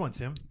 Good one,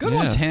 Tim. Good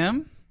one,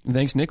 Tim.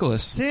 Thanks,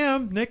 Nicholas.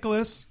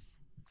 Nicholas.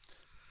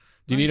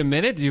 Do you need a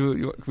minute?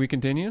 Can we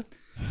continue?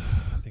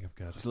 I think I'm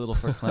good. It's a little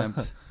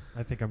verklempt.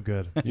 I think I'm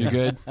good. You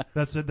good?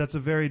 That's a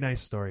very nice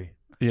story.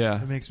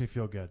 Yeah. It makes me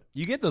feel good.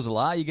 You get those a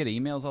lot. You get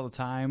emails all the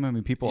time. I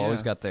mean, people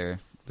always got their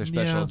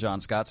special Yeah. John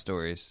Scott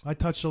stories. I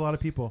touched a lot of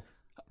people.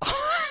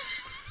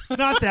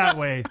 Not that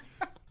way.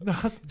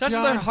 Not Touch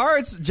John- their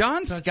hearts,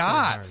 John touch their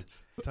Scott.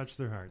 hearts. Touch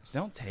their hearts.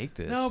 Don't take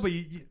this. No, but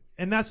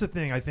and that's the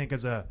thing. I think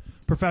as a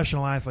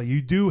professional athlete,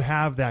 you do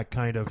have that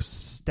kind of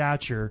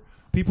stature.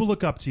 People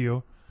look up to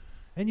you,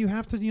 and you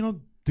have to,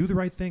 do the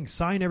right thing.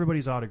 Sign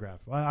everybody's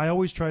autograph. I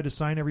always try to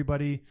sign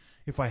everybody.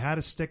 If I had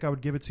a stick, I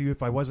would give it to you.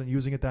 If I wasn't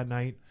using it that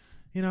night,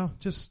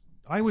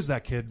 I was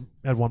that kid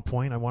at one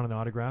point. I wanted an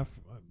autograph.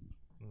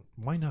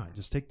 Why not?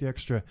 Just take the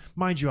extra.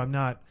 Mind you, I'm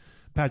not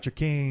Patrick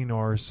Kane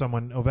or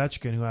someone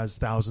Ovechkin who has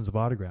thousands of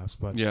autographs,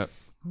 but Yeah.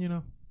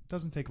 it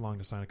doesn't take long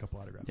to sign a couple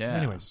autographs. Yeah.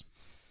 Anyways,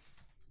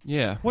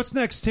 Yeah. what's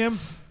next, Tim?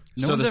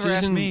 No So one's the ever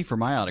asked season- me for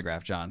my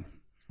autograph, John.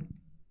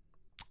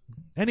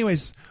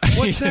 Anyways,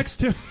 what's next,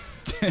 Tim?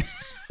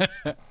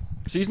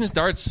 Season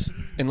starts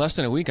in less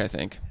than a week, I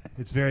think.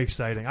 It's very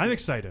exciting. I'm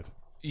excited.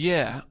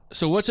 Yeah.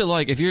 So what's it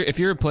like if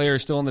you're a player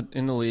still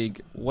in the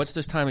league? What's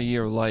this time of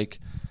year like?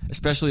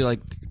 Especially like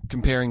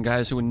comparing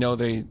guys who would know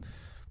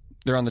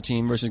they're on the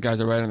team versus guys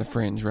that are right on the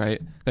fringe,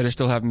 right? That are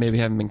still haven't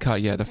been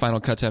cut yet. The final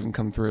cuts haven't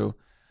come through.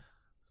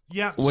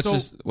 Yeah. What's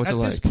at it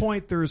like? this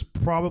point, there's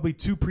probably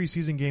 2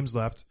 preseason games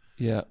left.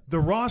 Yeah. The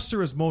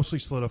roster is mostly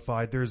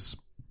solidified. There's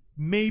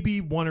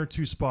maybe 1 or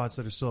 2 spots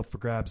that are still up for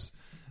grabs.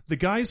 The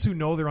guys who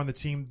know they're on the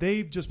team,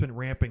 they've just been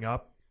ramping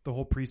up the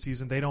whole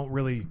preseason. They don't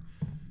really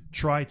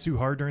try too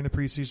hard during the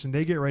preseason.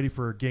 They get ready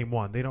for game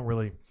 1. They don't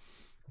really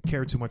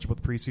care too much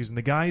about the preseason.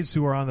 The guys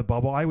who are on the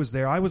bubble, I was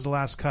there. I was the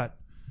last cut.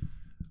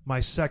 My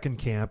second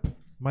camp.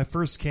 My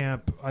first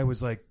camp, I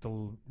was like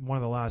one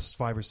of the last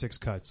 5 or 6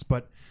 cuts.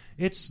 But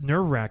it's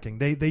nerve-wracking.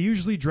 They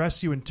usually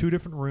dress you in 2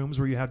 different rooms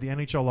where you have the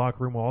NHL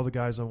locker room where all the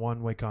guys on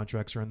one-way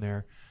contracts are in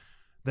there.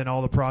 Then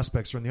all the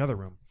prospects are in the other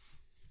room.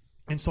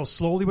 And so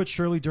slowly but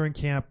surely during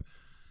camp,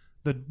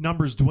 the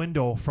numbers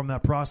dwindle from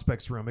that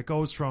prospects room. It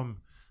goes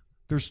from,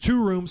 there's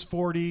 2 rooms,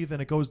 40, then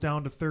it goes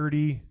down to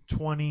 30,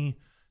 20,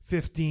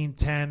 15,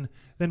 10.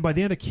 Then by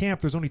the end of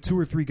camp, there's only 2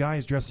 or 3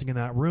 guys dressing in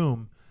that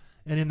room.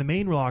 And in the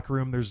main locker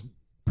room, there's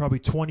probably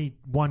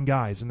 21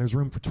 guys, and there's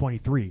room for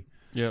 23.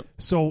 Yep.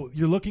 So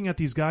you're looking at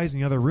these guys in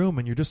the other room,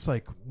 and you're just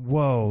like,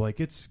 whoa, like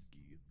it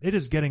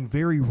is getting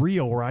very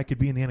real where I could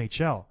be in the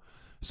NHL.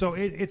 So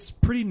it's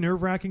pretty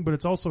nerve-wracking, but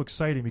it's also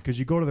exciting because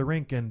you go to the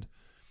rink and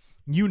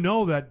you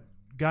know that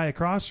guy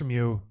across from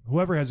you,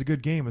 whoever has a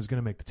good game, is going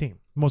to make the team,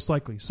 most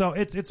likely. So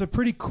it's a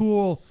pretty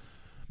cool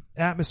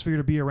atmosphere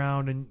to be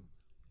around, and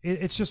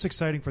it's just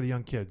exciting for the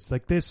young kids.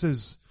 Like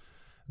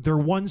they're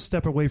one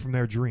step away from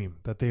their dream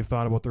that they've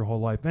thought about their whole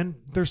life. And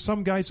there's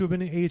some guys who have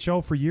been in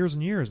AHL for years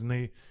and years, and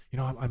they,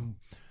 I'm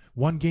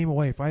 1 game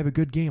away. If I have a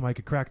good game, I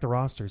could crack the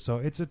roster. So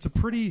it's a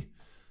pretty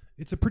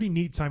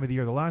neat time of the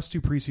year. The last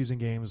 2 preseason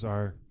games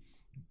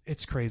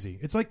it's crazy.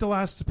 It's like the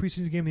last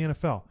preseason game in the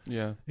NFL.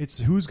 Yeah. It's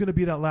who's going to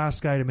be that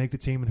last guy to make the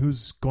team and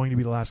who's going to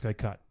be the last guy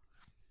cut.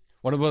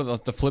 What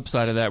about the flip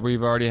side of that, where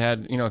you've already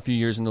had a few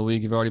years in the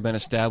league, you've already been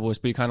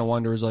established, but you kind of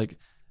wonder, is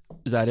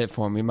that it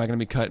for me? Am I going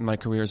to be cut and my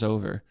career's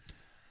over?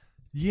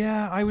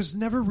 Yeah, I was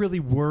never really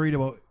worried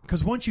about,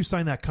 because once you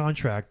sign that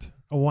contract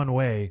a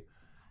one-way,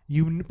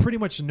 you pretty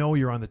much know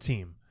you're on the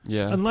team.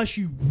 Yeah. Unless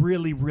you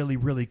really, really,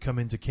 really come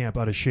into camp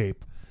out of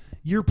shape,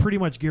 you're pretty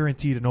much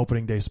guaranteed an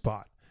opening day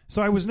spot.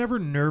 So I was never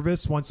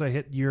nervous once I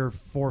hit year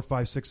 4,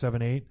 5, 6,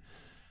 7, 8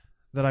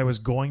 that I was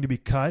going to be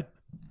cut.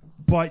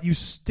 But you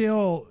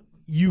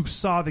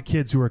saw the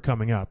kids who were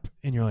coming up,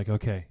 and you're like,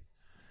 okay,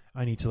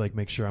 I need to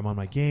make sure I'm on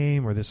my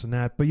game or this and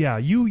that. But yeah,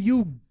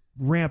 you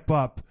ramp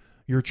up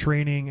your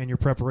training and your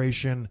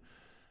preparation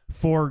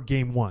for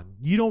game one.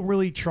 You don't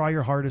really try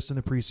your hardest in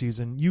the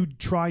preseason. You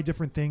try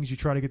different things. You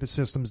try to get the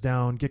systems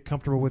down, get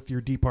comfortable with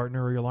your D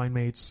partner or your line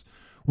mates,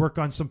 work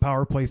on some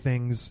power play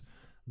things.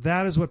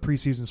 That is what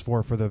preseason's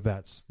for the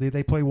vets.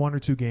 They play 1 or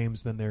 2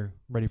 games, then they're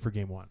ready for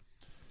game one.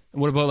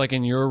 What about like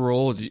in your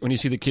role when you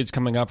see the kids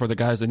coming up or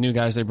the new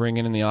guys they bring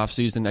in the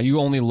offseason? Are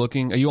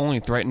you only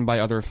threatened by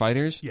other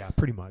fighters? Yeah,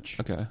 pretty much.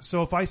 Okay.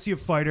 So if I see a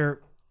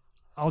fighter,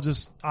 I'll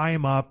just eye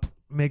him up,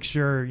 make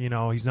sure,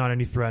 he's not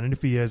any threat. And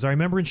if he is, I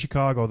remember in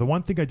Chicago, the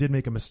one thing I did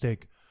make a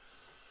mistake.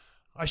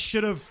 I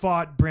should have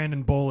fought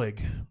Brandon Bolig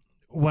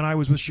when I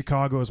was with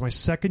Chicago. It was my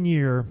second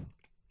year,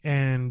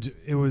 and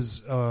it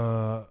was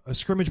a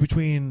scrimmage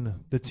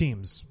between the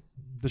teams,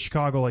 the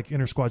Chicago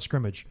inter-squad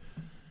scrimmage.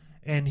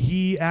 And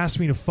he asked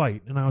me to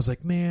fight, and I was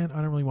like, man,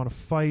 I don't really want to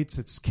fight.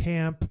 It's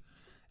camp.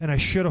 And I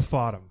should have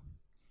fought him.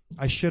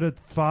 I should have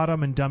fought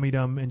him and dummied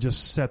him and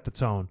just set the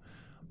tone.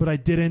 But I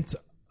didn't.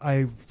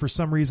 I, for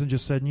some reason,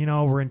 just said,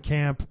 we're in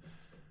camp.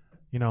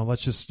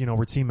 Let's just,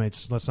 we're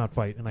teammates. Let's not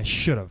fight. And I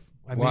should have.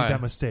 I made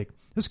that mistake.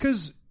 It's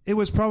because it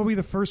was probably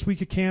the first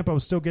week of camp. I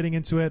was still getting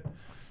into it.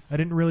 I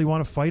didn't really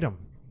want to fight him.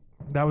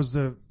 That was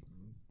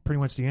pretty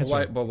much the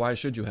answer. But why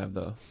should you have,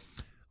 though?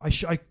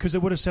 Because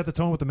it would have set the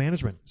tone with the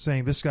management,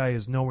 saying this guy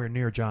is nowhere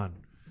near John.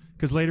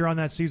 Because later on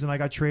that season, I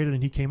got traded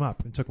and he came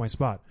up and took my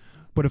spot.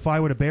 But if I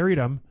would have buried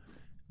him,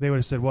 they would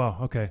have said, well,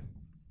 okay,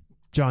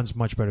 John's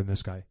much better than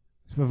this guy.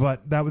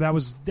 But that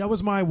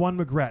was my one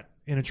regret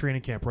in a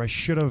training camp, where I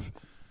should have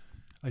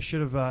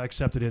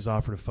accepted his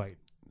offer to fight.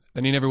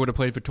 Then he never would have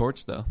played for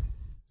Torts, though.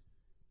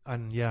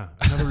 And yeah,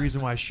 another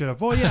reason why I should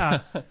have. Well, yeah,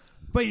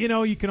 but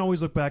you can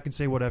always look back and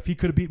say, what if he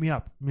could have beat me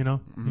up?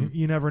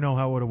 You never know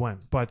how it would have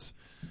went. But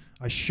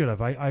I should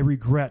have. I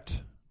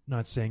regret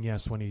not saying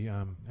yes when he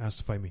asked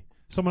to fight me.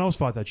 Someone else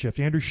fought that shift.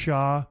 Andrew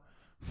Shaw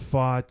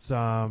fought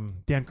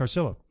Dan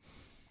Carcillo.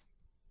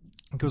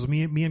 Because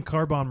me and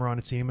Carbon were on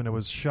a team, and it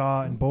was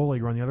Shaw and Bolig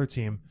were on the other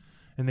team,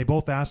 and they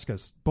both asked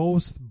us.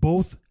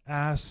 Both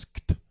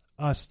asked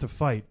us to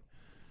fight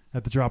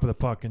at the drop of the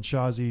puck, and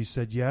Shawzy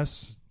said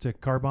yes to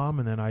Carbon,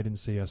 and then I didn't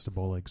say yes to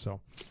Bolig.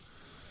 So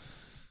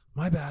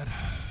my bad.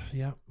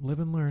 Yeah, live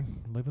and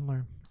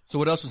learn. So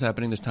what else is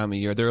happening this time of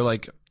year? There are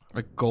like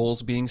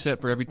goals being set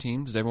for every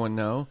team. Does everyone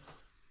know?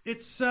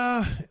 It's,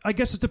 I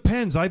guess it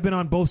depends. I've been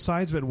on both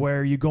sides of it,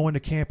 where you go into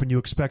camp and you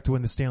expect to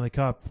win the Stanley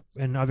Cup,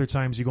 and other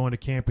times you go into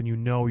camp and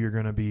you're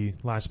going to be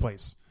last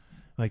place.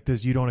 Like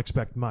this, you don't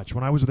expect much.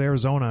 When I was with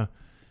Arizona,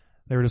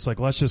 they were just like,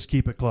 let's just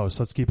keep it close.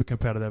 Let's keep it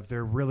competitive.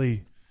 There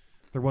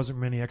wasn't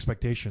many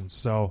expectations.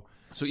 So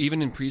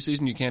even in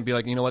preseason, you can't be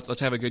like, you know what, let's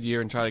have a good year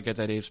and try to get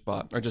that 8th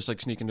spot, or just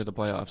sneak into the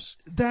playoffs.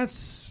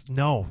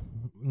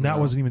 That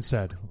wasn't even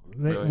said.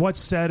 Really? What's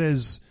said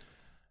is,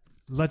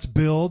 let's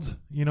build,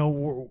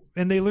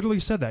 and they literally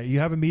said that. You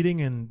have a meeting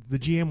and the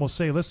GM will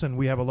say, listen,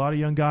 we have a lot of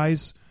young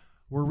guys.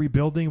 We're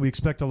rebuilding. We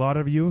expect a lot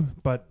of you,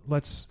 but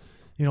let's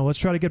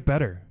try to get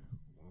better.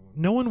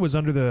 No one was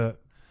naive.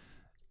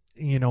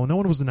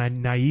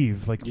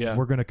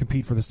 We're going to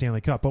compete for the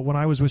Stanley Cup. But when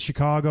I was with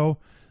Chicago,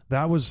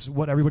 that was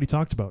what everybody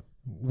talked about.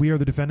 We are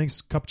the defending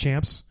Cup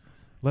champs.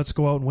 Let's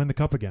go out and win the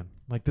Cup again.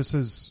 This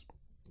is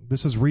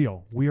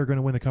real. We are going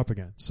to win the Cup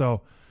again.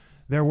 So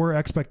there were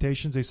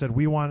expectations. They said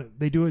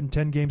they do it in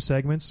 10-game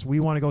segments. We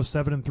want to go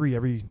 7-3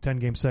 every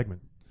 10-game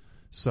segment.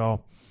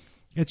 So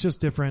it's just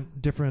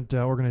different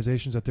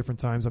organizations at different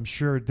times. I'm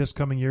sure this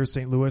coming year,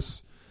 St.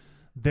 Louis,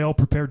 they'll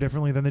prepare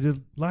differently than they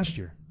did last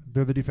year.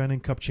 They're the defending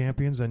Cup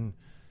champions, and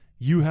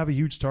you have a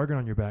huge target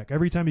on your back.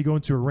 Every time you go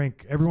into a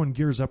rink, everyone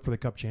gears up for the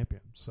Cup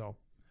champion. So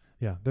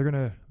yeah,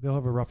 they'll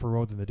have a rougher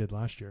road than they did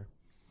last year.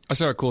 I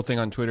saw a cool thing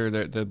on Twitter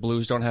that the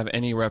Blues don't have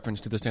any reference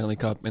to the Stanley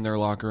Cup in their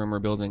locker room or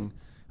building.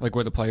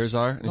 Where the players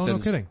are. And no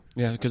kidding.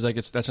 Yeah, because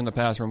that's in the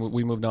past when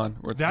we moved on.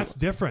 That's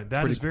different.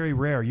 That is very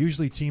rare.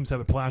 Usually teams have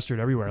it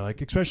plastered everywhere.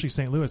 Especially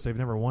St. Louis, they've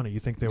never won it.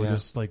 You think they would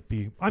just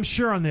be? I'm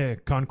sure on the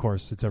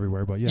concourse it's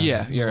everywhere, but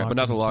yeah, right. But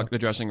not the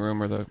dressing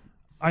room or the.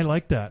 I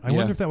like that. I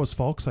wonder if that was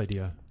Falk's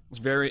idea. It's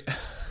very.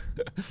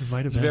 It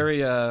might have been.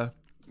 Very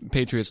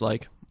Patriots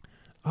like.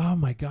 Oh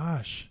my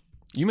gosh.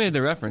 You made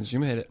the reference. You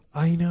made it.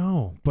 I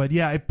know, but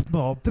yeah,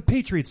 the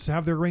Patriots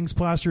have their rings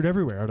plastered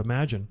everywhere. I'd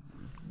imagine.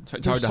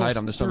 It's hard to hide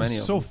them. There's so many of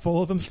them. So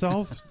full of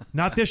themselves.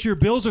 Not this year.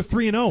 Bills are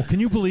 3-0. Can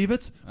you believe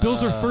it?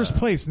 Bills are first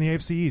place in the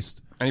AFC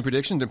East. Any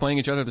predictions? They're playing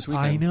each other this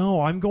weekend. I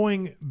know. I'm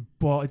going.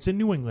 Well, it's in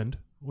New England,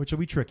 which will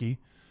be tricky.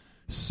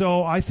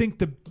 So I think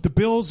the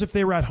Bills, if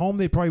they were at home,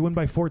 they'd probably win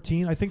by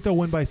 14. I think they'll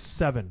win by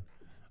 7.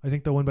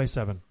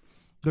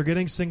 They're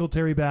getting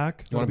Singletary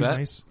back. You want to bet?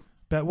 Nice.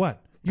 Bet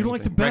what? You don't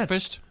like to bet.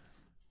 Breakfast?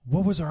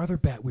 What was our other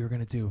bet we were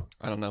going to do?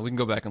 I don't know. We can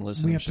go back and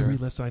listen. We have to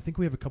re-listen. I think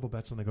we have a couple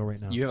bets on the go right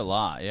now. You have a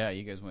lot. Yeah,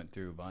 you guys went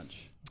through a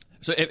bunch.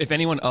 So if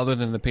anyone other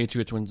than the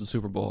Patriots wins the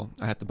Super Bowl,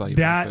 I have to buy you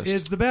breakfast. breakfast.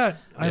 Is the bet.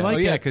 I like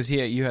that. Yeah, because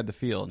you had the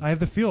field. I have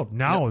the field.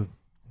 Now,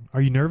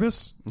 are you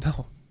nervous?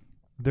 No.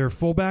 Their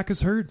fullback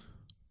is hurt.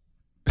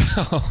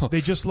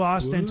 They just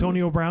lost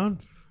Antonio Brown.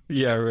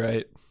 Yeah,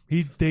 right.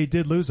 They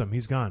did lose him.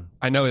 He's gone.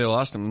 I know they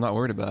lost him. I'm not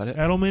worried about it.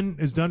 Edelman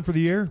is done for the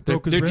year. Their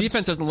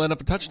defense hasn't let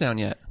up a touchdown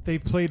yet.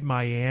 They've played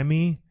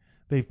Miami.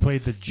 They've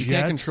played the Jets. You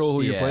can't control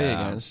who you play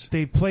against.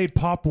 They've played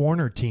Pop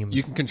Warner teams.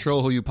 You can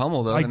control who you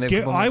pummel, though.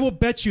 I will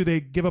bet you they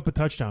give up a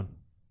touchdown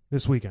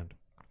this weekend.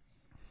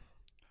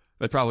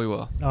 They probably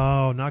will.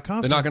 Oh, not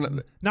confident. They're not going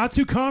to. Not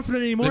too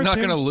confident anymore. They're not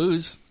Tim. going to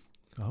lose.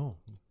 Oh,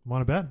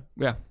 want to bet?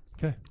 Yeah.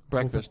 Okay.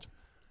 Breakfast.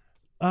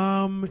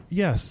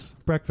 Yes,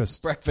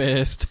 breakfast.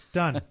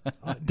 Done.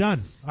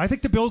 Done. I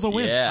think the Bills will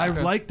win. Yeah. I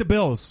like the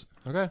Bills.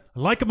 Okay. I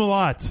like them a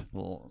lot.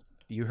 Well,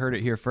 you heard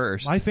it here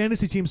first. My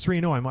fantasy team's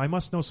 3-0. I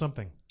must know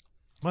something.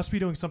 Must be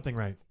doing something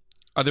right.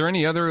 Are there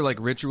any other like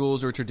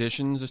rituals or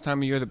traditions this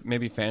time of year that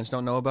maybe fans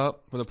don't know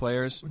about for the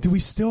players? Do we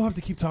still have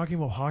to keep talking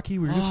about hockey?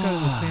 We just got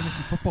into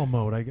fantasy football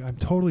mode. I'm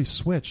totally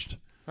switched.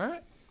 All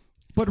right.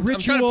 But I'm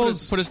rituals, trying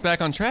to put us back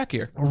on track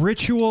here.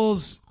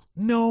 Rituals,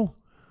 no,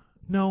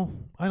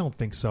 I don't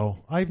think so.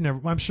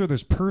 I'm sure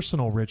there's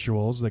personal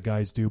rituals that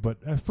guys do,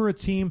 but for a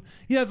team,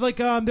 yeah, like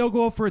they'll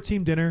go out for a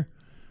team dinner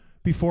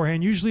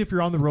beforehand. Usually, if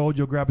you're on the road,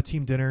 you'll grab a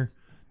team dinner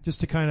just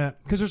to kind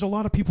of, because there's a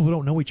lot of people who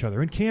don't know each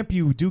other. In camp,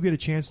 you do get a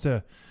chance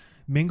to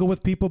mingle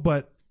with people,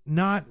 but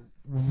not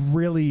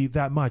really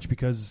that much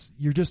because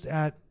you're just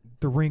at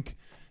the rink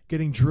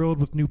getting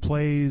drilled with new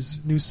plays,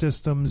 new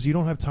systems. You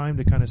don't have time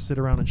to kind of sit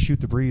around and shoot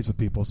the breeze with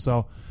people.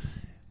 So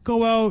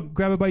go out,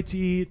 grab a bite to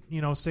eat,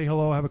 say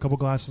hello, have a couple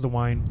glasses of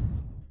wine,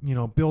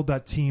 build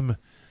that team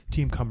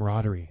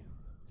camaraderie.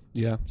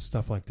 Yeah.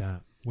 Stuff like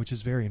that, which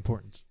is very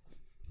important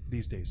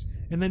these days.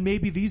 And then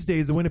maybe these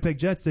days, the Winnipeg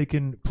Jets, they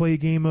can play a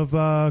game of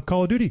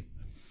Call of Duty.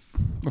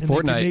 Or and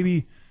Fortnite. They can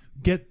maybe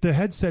get the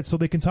headset so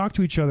they can talk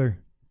to each other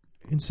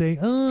and say,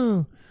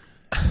 oh,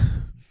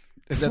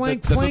 that's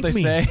flank what they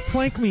me, say?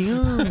 flank me.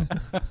 Oh.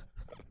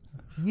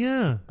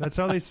 Yeah, that's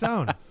how they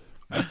sound.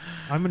 I'm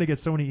going to get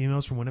so many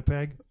emails from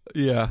Winnipeg.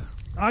 Yeah.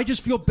 I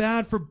just feel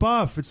bad for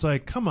Buff. It's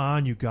like, come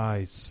on, you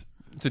guys.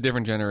 It's a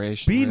different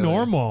generation. Be really.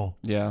 normal.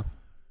 Yeah.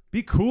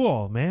 Be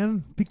cool,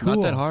 man. Be cool.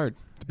 Not that hard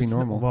to be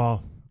normal.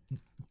 Well,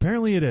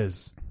 apparently it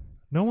is.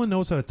 No one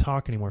knows how to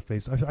talk anymore,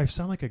 Face. I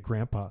sound like a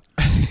grandpa.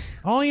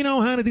 All you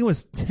know how to do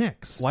is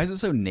text. Why is it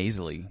so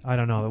nasally? I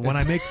don't know. When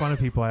I make fun of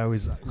people, I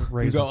always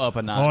raise You go them. up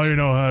a notch. All you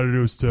know how to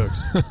do is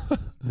text.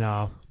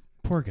 No.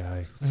 Poor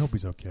guy. I hope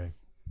he's okay.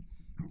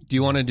 Do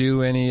you want to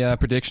do any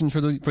predictions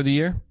for the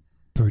year?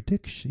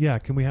 Prediction. Yeah,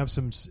 can we have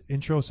some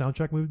intro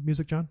soundtrack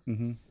music, John?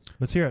 Mm-hmm.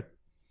 Let's hear it.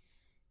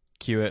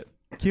 Cue it.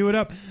 Cue it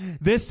up.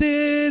 This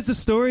is the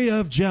story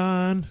of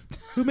John,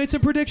 who made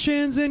some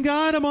predictions and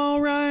got them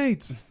all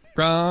right.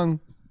 Wrong.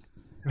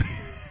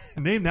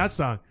 Name that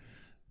song.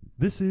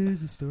 This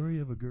is the story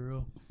of a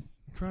girl.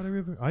 Cried a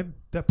river.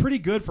 That pretty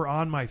good for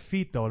On My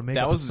Feet though to make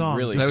That up was a song.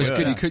 really That was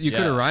good. good. You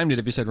could have rhymed it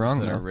if you said wrong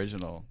It's an there.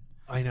 original.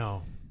 I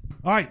know.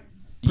 All right.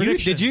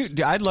 Did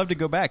you? I'd love to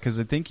go back because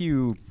I think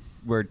you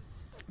were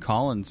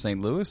calling St.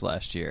 Louis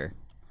last year.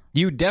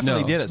 You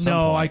definitely No. did at some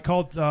No, point. I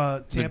called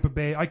Tampa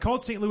Bay. I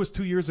called St. Louis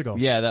 2 years ago.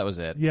 Yeah, that was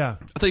it. Yeah.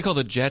 I thought you called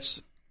the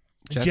Jets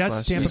Jets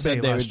last year. Tampa You said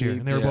Bay they last would year, be-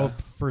 and they were yeah.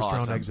 both first-round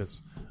Awesome.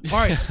 exits. All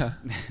right.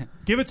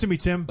 Give it to me,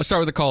 Tim. Let's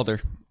start with the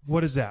Calder.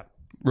 What is that?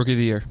 Rookie of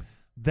the year.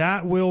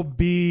 That will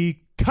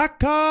be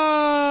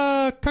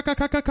Kaka.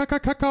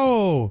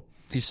 Kako.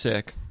 He's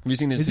sick. Have you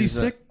seen this? Is he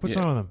sick? What's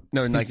wrong with him?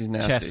 No, His Nike's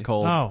nasty. chest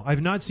cold. Oh,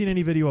 I've not seen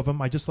any video of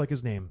him. I just like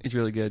his name He's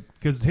really good.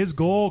 because his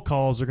goal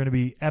calls are going to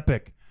be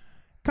epic.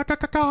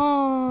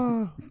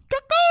 Kaka.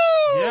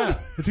 Yeah,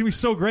 it's gonna be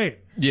so great.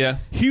 Yeah.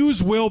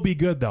 Hughes will be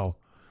good though,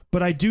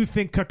 but I do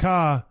think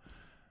Kaka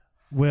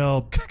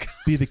will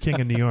be the king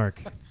of New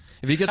York.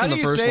 If he gets How on do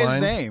the you first say his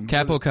line, name?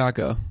 Capo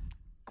Caco.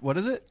 What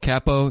is it?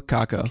 Capo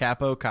Caco.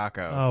 Capo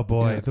Caco. Oh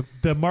boy, Yeah.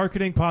 the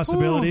marketing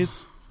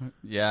possibilities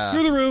Yeah.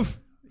 through the roof.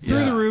 Through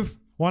Yeah. the roof.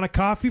 Want a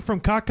coffee from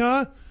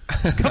Kaka?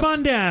 Come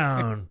on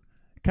down,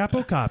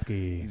 Capo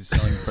Kopke. He's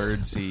selling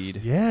bird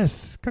seed.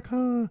 Yes,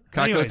 Kaka.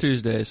 Caco Anyways,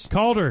 Tuesdays.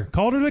 Calder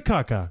to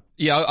Kaka.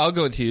 Yeah, I'll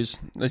go with Hughes.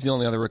 That's the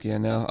only other rookie I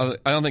know.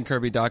 I don't think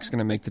Kirby Doc's going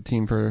to make the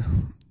team for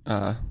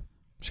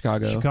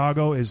Chicago.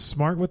 Chicago is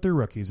smart with their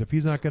rookies. If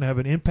he's not going to have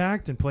an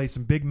impact and play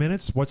some big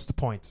minutes, what's the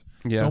point?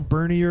 Yeah. Don't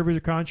burn a year of his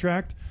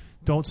contract.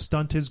 Don't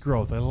stunt his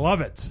growth. I love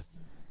it.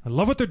 I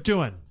love what they're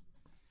doing.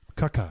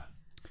 Kaka.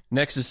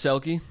 Next is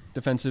Selke,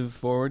 defensive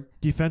forward.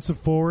 Defensive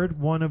forward,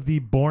 one of the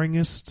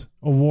boringest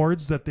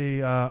awards that they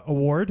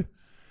award,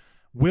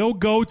 will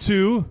go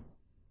to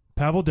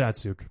Pavel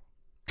Datsyuk.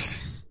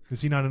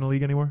 Is he not in the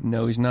league anymore?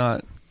 No, he's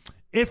not.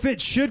 If it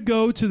should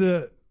go to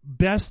the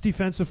best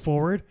defensive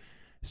forward,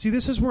 see,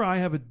 this is where I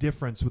have a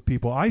difference with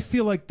people. I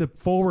feel like the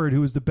forward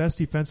who is the best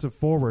defensive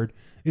forward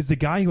is the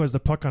guy who has the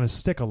puck on his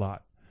stick a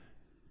lot.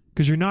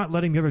 Because you're not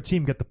letting the other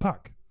team get the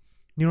puck.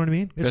 You know what I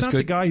mean? It's That's not the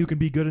good. guy who can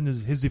be good in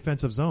his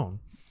defensive zone.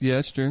 Yeah,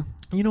 that's true.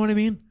 You know what I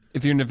mean?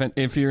 If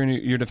you're in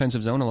your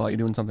defensive zone a lot, you're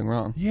doing something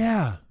wrong.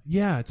 Yeah.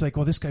 It's like,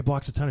 well, this guy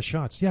blocks a ton of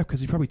shots. Yeah, because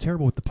he's probably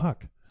terrible with the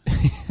puck.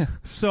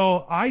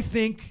 So I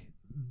think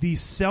the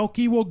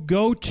Selke will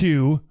go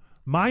to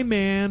my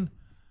man,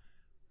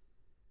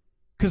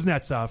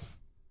 Kuznetsov.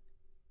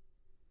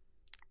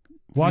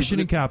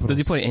 Washington Capitals. Does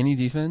he play any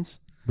defense?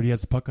 But he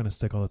has the puck on his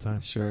stick all the time.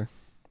 Sure.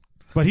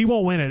 But he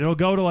won't win it. It'll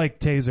go to like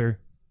Taser.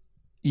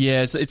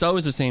 Yeah, it's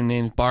always the same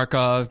names.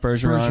 Barkov,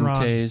 Bergeron,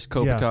 Tays,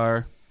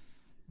 Kopitar.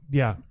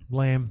 Yeah,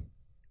 lame.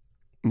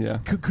 Yeah.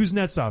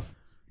 Kuznetsov.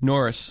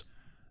 Norris.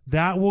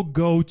 That will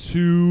go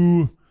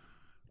to...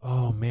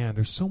 Oh, man,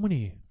 there's so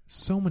many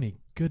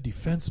good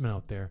defensemen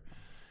out there.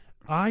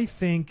 I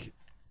think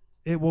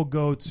it will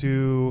go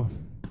to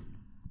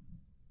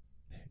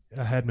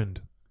Hedman.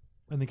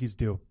 I think he's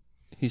due.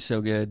 He's so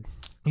good.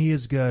 He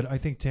is good. I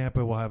think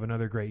Tampa will have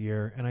another great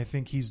year, and I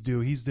think he's due.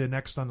 He's the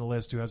next on the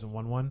list who hasn't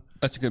won one.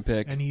 That's a good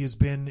pick. And he has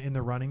been in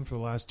the running for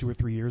the last 2 or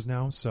 3 years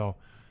now, so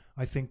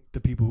I think the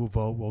people who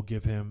vote will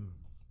give him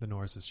the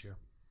Norris this year.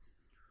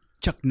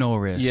 Chuck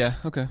Norris. Yeah,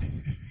 okay.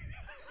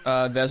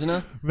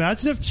 Vezina?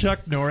 Imagine if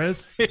Chuck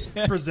Norris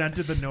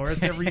presented the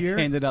Norris every year.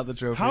 Handed out the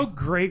trophy. How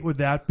great would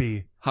that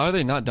be? How have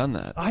they not done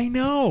that? I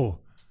know.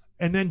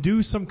 And then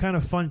do some kind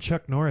of fun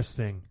Chuck Norris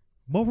thing.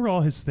 What were all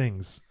his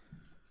things?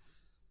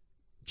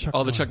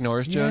 All the Chuck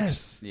Norris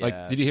jokes? Yes. Yeah.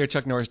 Like, did you hear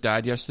Chuck Norris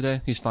died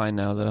yesterday? He's fine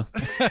now, though.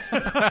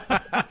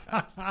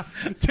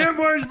 Tim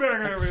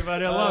Wurzberger,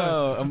 everybody. I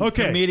love it.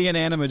 Okay. Comedian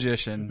and a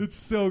magician. It's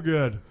so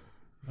good.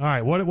 All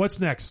right. What's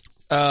next?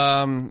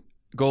 Goalie.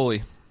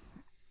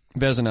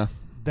 Vezina.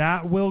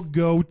 That will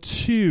go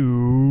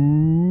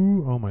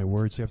to... Oh, my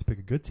word. So you have to pick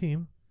a good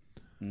team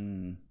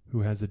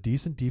who has a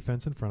decent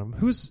defense in front of them.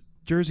 Who's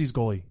Jersey's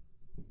goalie?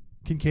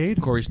 Kincaid?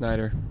 Corey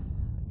Snyder.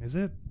 Is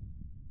it?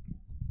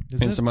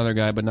 And some other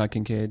guy, but not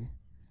Kincaid.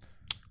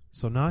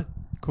 So not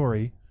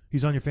Corey.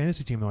 He's on your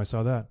fantasy team, though. I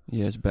saw that.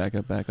 Yeah, it's back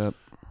up.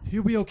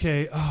 He'll be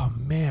okay. Oh,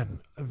 man.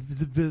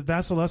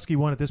 Vasilevsky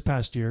won it this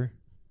past year,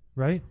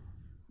 right?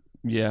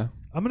 Yeah.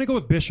 I'm going to go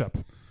with Bishop.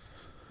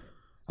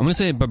 I'm going to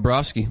say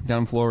Bobrovsky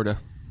down in Florida.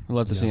 I'd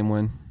love to see him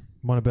win.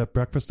 Want to bet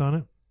breakfast on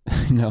it?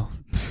 No.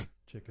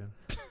 Chicken.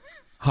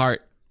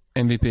 Hart,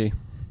 MVP.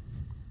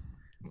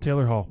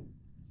 Taylor Hall.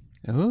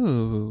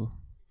 Ooh.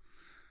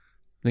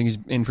 Think he's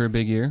in for a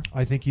big year?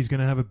 I think he's going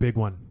to have a big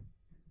one.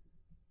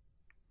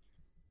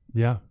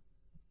 Yeah.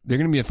 They're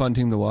going to be a fun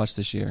team to watch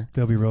this year.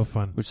 They'll be real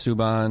fun. With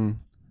Subban,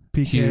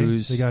 PK,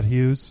 Hughes. They got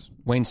Hughes.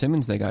 Wayne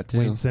Simmons they got, too.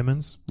 Wayne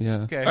Simmons. Yeah.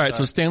 Okay, all right,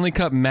 so Stanley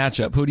Cup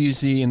matchup. Who do you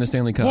see in the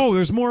Stanley Cup? Whoa,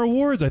 there's more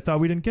awards I thought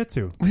we didn't get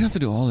to. We don't have to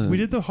do all of them. We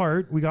did the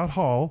Hart. We got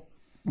Hall.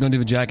 Going to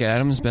do Jack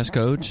Adams, best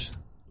coach?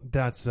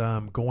 That's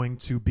going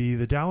to be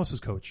the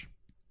Dallas's coach.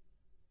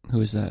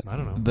 Who is that? I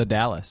don't know. The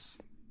Dallas.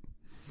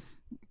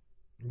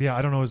 Yeah,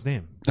 I don't know his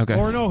name. Okay.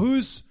 Or no, who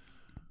is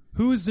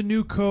the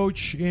new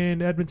coach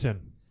in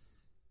Edmonton?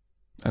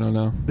 I don't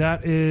know.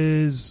 That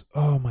is,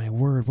 oh my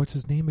word, what's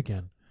his name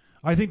again?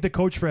 I think the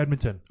coach for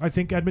Edmonton. I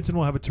think Edmonton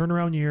will have a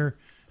turnaround year,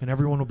 and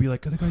everyone will be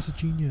like, oh, the guy's a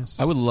genius.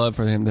 I would love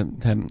for him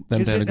to have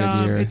a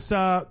good year. It's,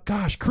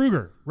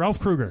 Kruger. Ralph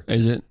Kruger.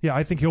 Is it? Yeah,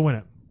 I think he'll win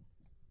it.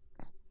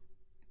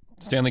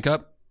 Stanley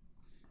Cup?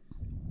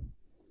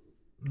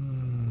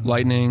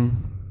 Lightning?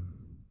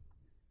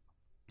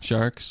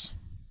 Sharks?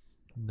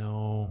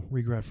 No,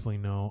 regretfully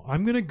no.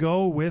 I'm going to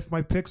go with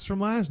my picks from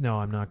last... No,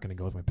 I'm not going to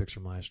go with my picks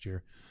from last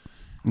year.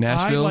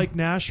 Nashville? I like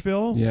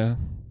Nashville. Yeah.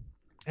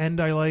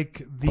 And I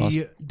like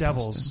the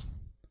Devils. Boston.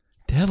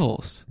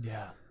 Devils?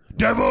 Yeah.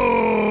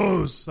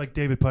 Devils! Like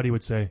David Putty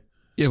would say.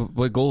 Yeah,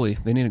 what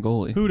goalie? They need a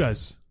goalie. Who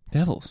does?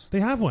 Devils. They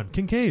have one.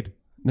 Kincaid.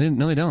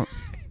 No, they don't.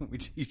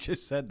 You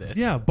just said that.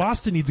 Yeah,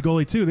 Boston needs a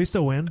goalie too. They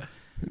still win.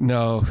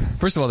 No.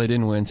 First of all, they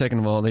didn't win. Second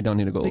of all, they don't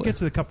need a goalie. They get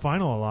to the Cup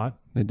final a lot.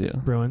 They do.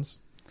 Bruins.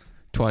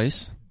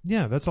 Twice.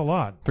 Yeah, that's a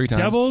lot. 3 times.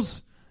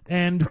 Devils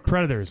and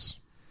Predators.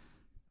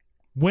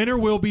 Winner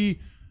will be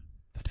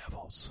the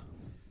Devils.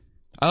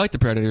 I like the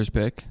Predators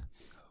pick.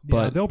 But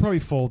Yeah, they'll probably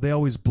fold. They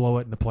always blow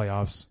it in the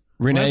playoffs.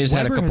 Renee's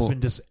had a Weber couple. has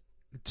been just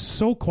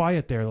so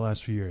quiet there the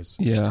last few years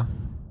Yeah.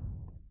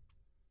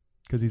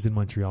 because he's in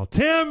Montreal.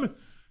 Tim,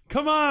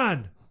 come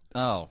on. Oh.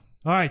 All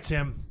right,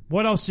 Tim.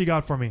 What else you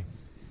got for me?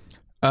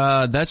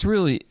 That's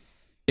really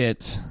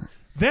it.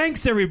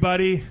 Thanks,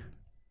 everybody,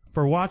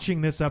 for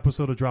watching this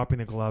episode of Dropping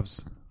the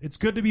Gloves. It's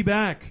good to be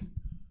back.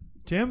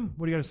 Tim,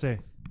 what do you got to say?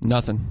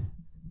 Nothing.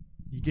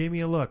 You gave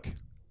me a look.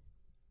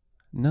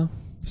 No.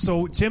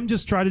 So Tim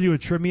just tried to do a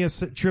trivia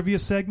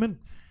segment,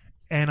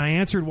 and I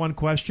answered one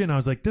question. I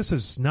was like, this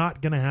is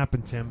not going to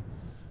happen, Tim.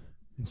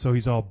 And so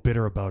he's all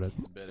bitter about it.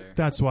 He's bitter.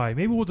 That's why.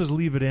 Maybe we'll just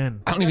leave it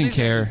in. I don't even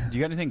care. Do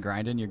you got anything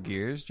grinding your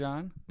gears,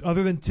 John?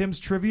 Other than Tim's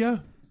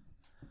trivia,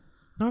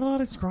 not a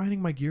lot is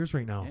grinding my gears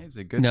right now. Yeah, it's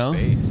a good No?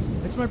 space.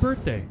 It's my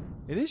birthday,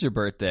 It is your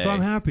birthday. so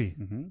I'm happy.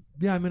 Mm-hmm.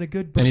 Yeah, I'm in a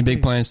good birthday. Any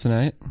big plans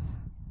tonight?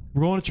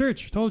 We're going to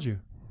church. Told you.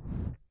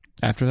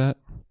 After that?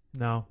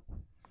 No.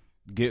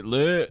 Get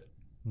lit.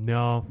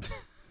 No.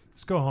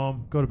 Let's go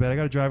home. Go to bed. I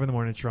got to drive in the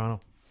morning to Toronto.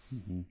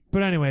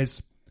 But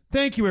anyways,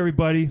 thank you,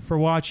 everybody, for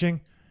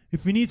watching.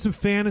 If you need some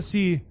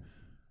fantasy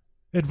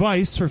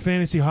advice for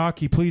fantasy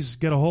hockey, please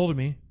get a hold of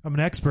me. I'm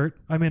an expert.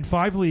 I'm in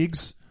 5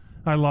 leagues.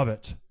 I love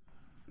it.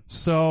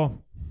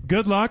 So,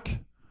 good luck,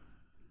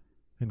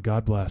 and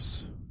God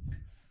bless.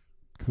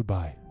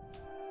 Goodbye.